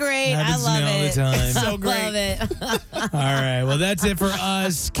think it's great. Happens I to love me all it. the time. So great. I love it. All right. Well, that's it for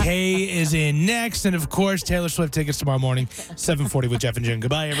us. Kay is in next. And of course, Taylor Swift tickets tomorrow morning, 7:40 with Jeff and Jen.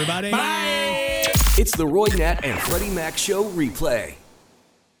 Goodbye, everybody. Bye. It's the Roy Nat and Freddie Mac Show replay.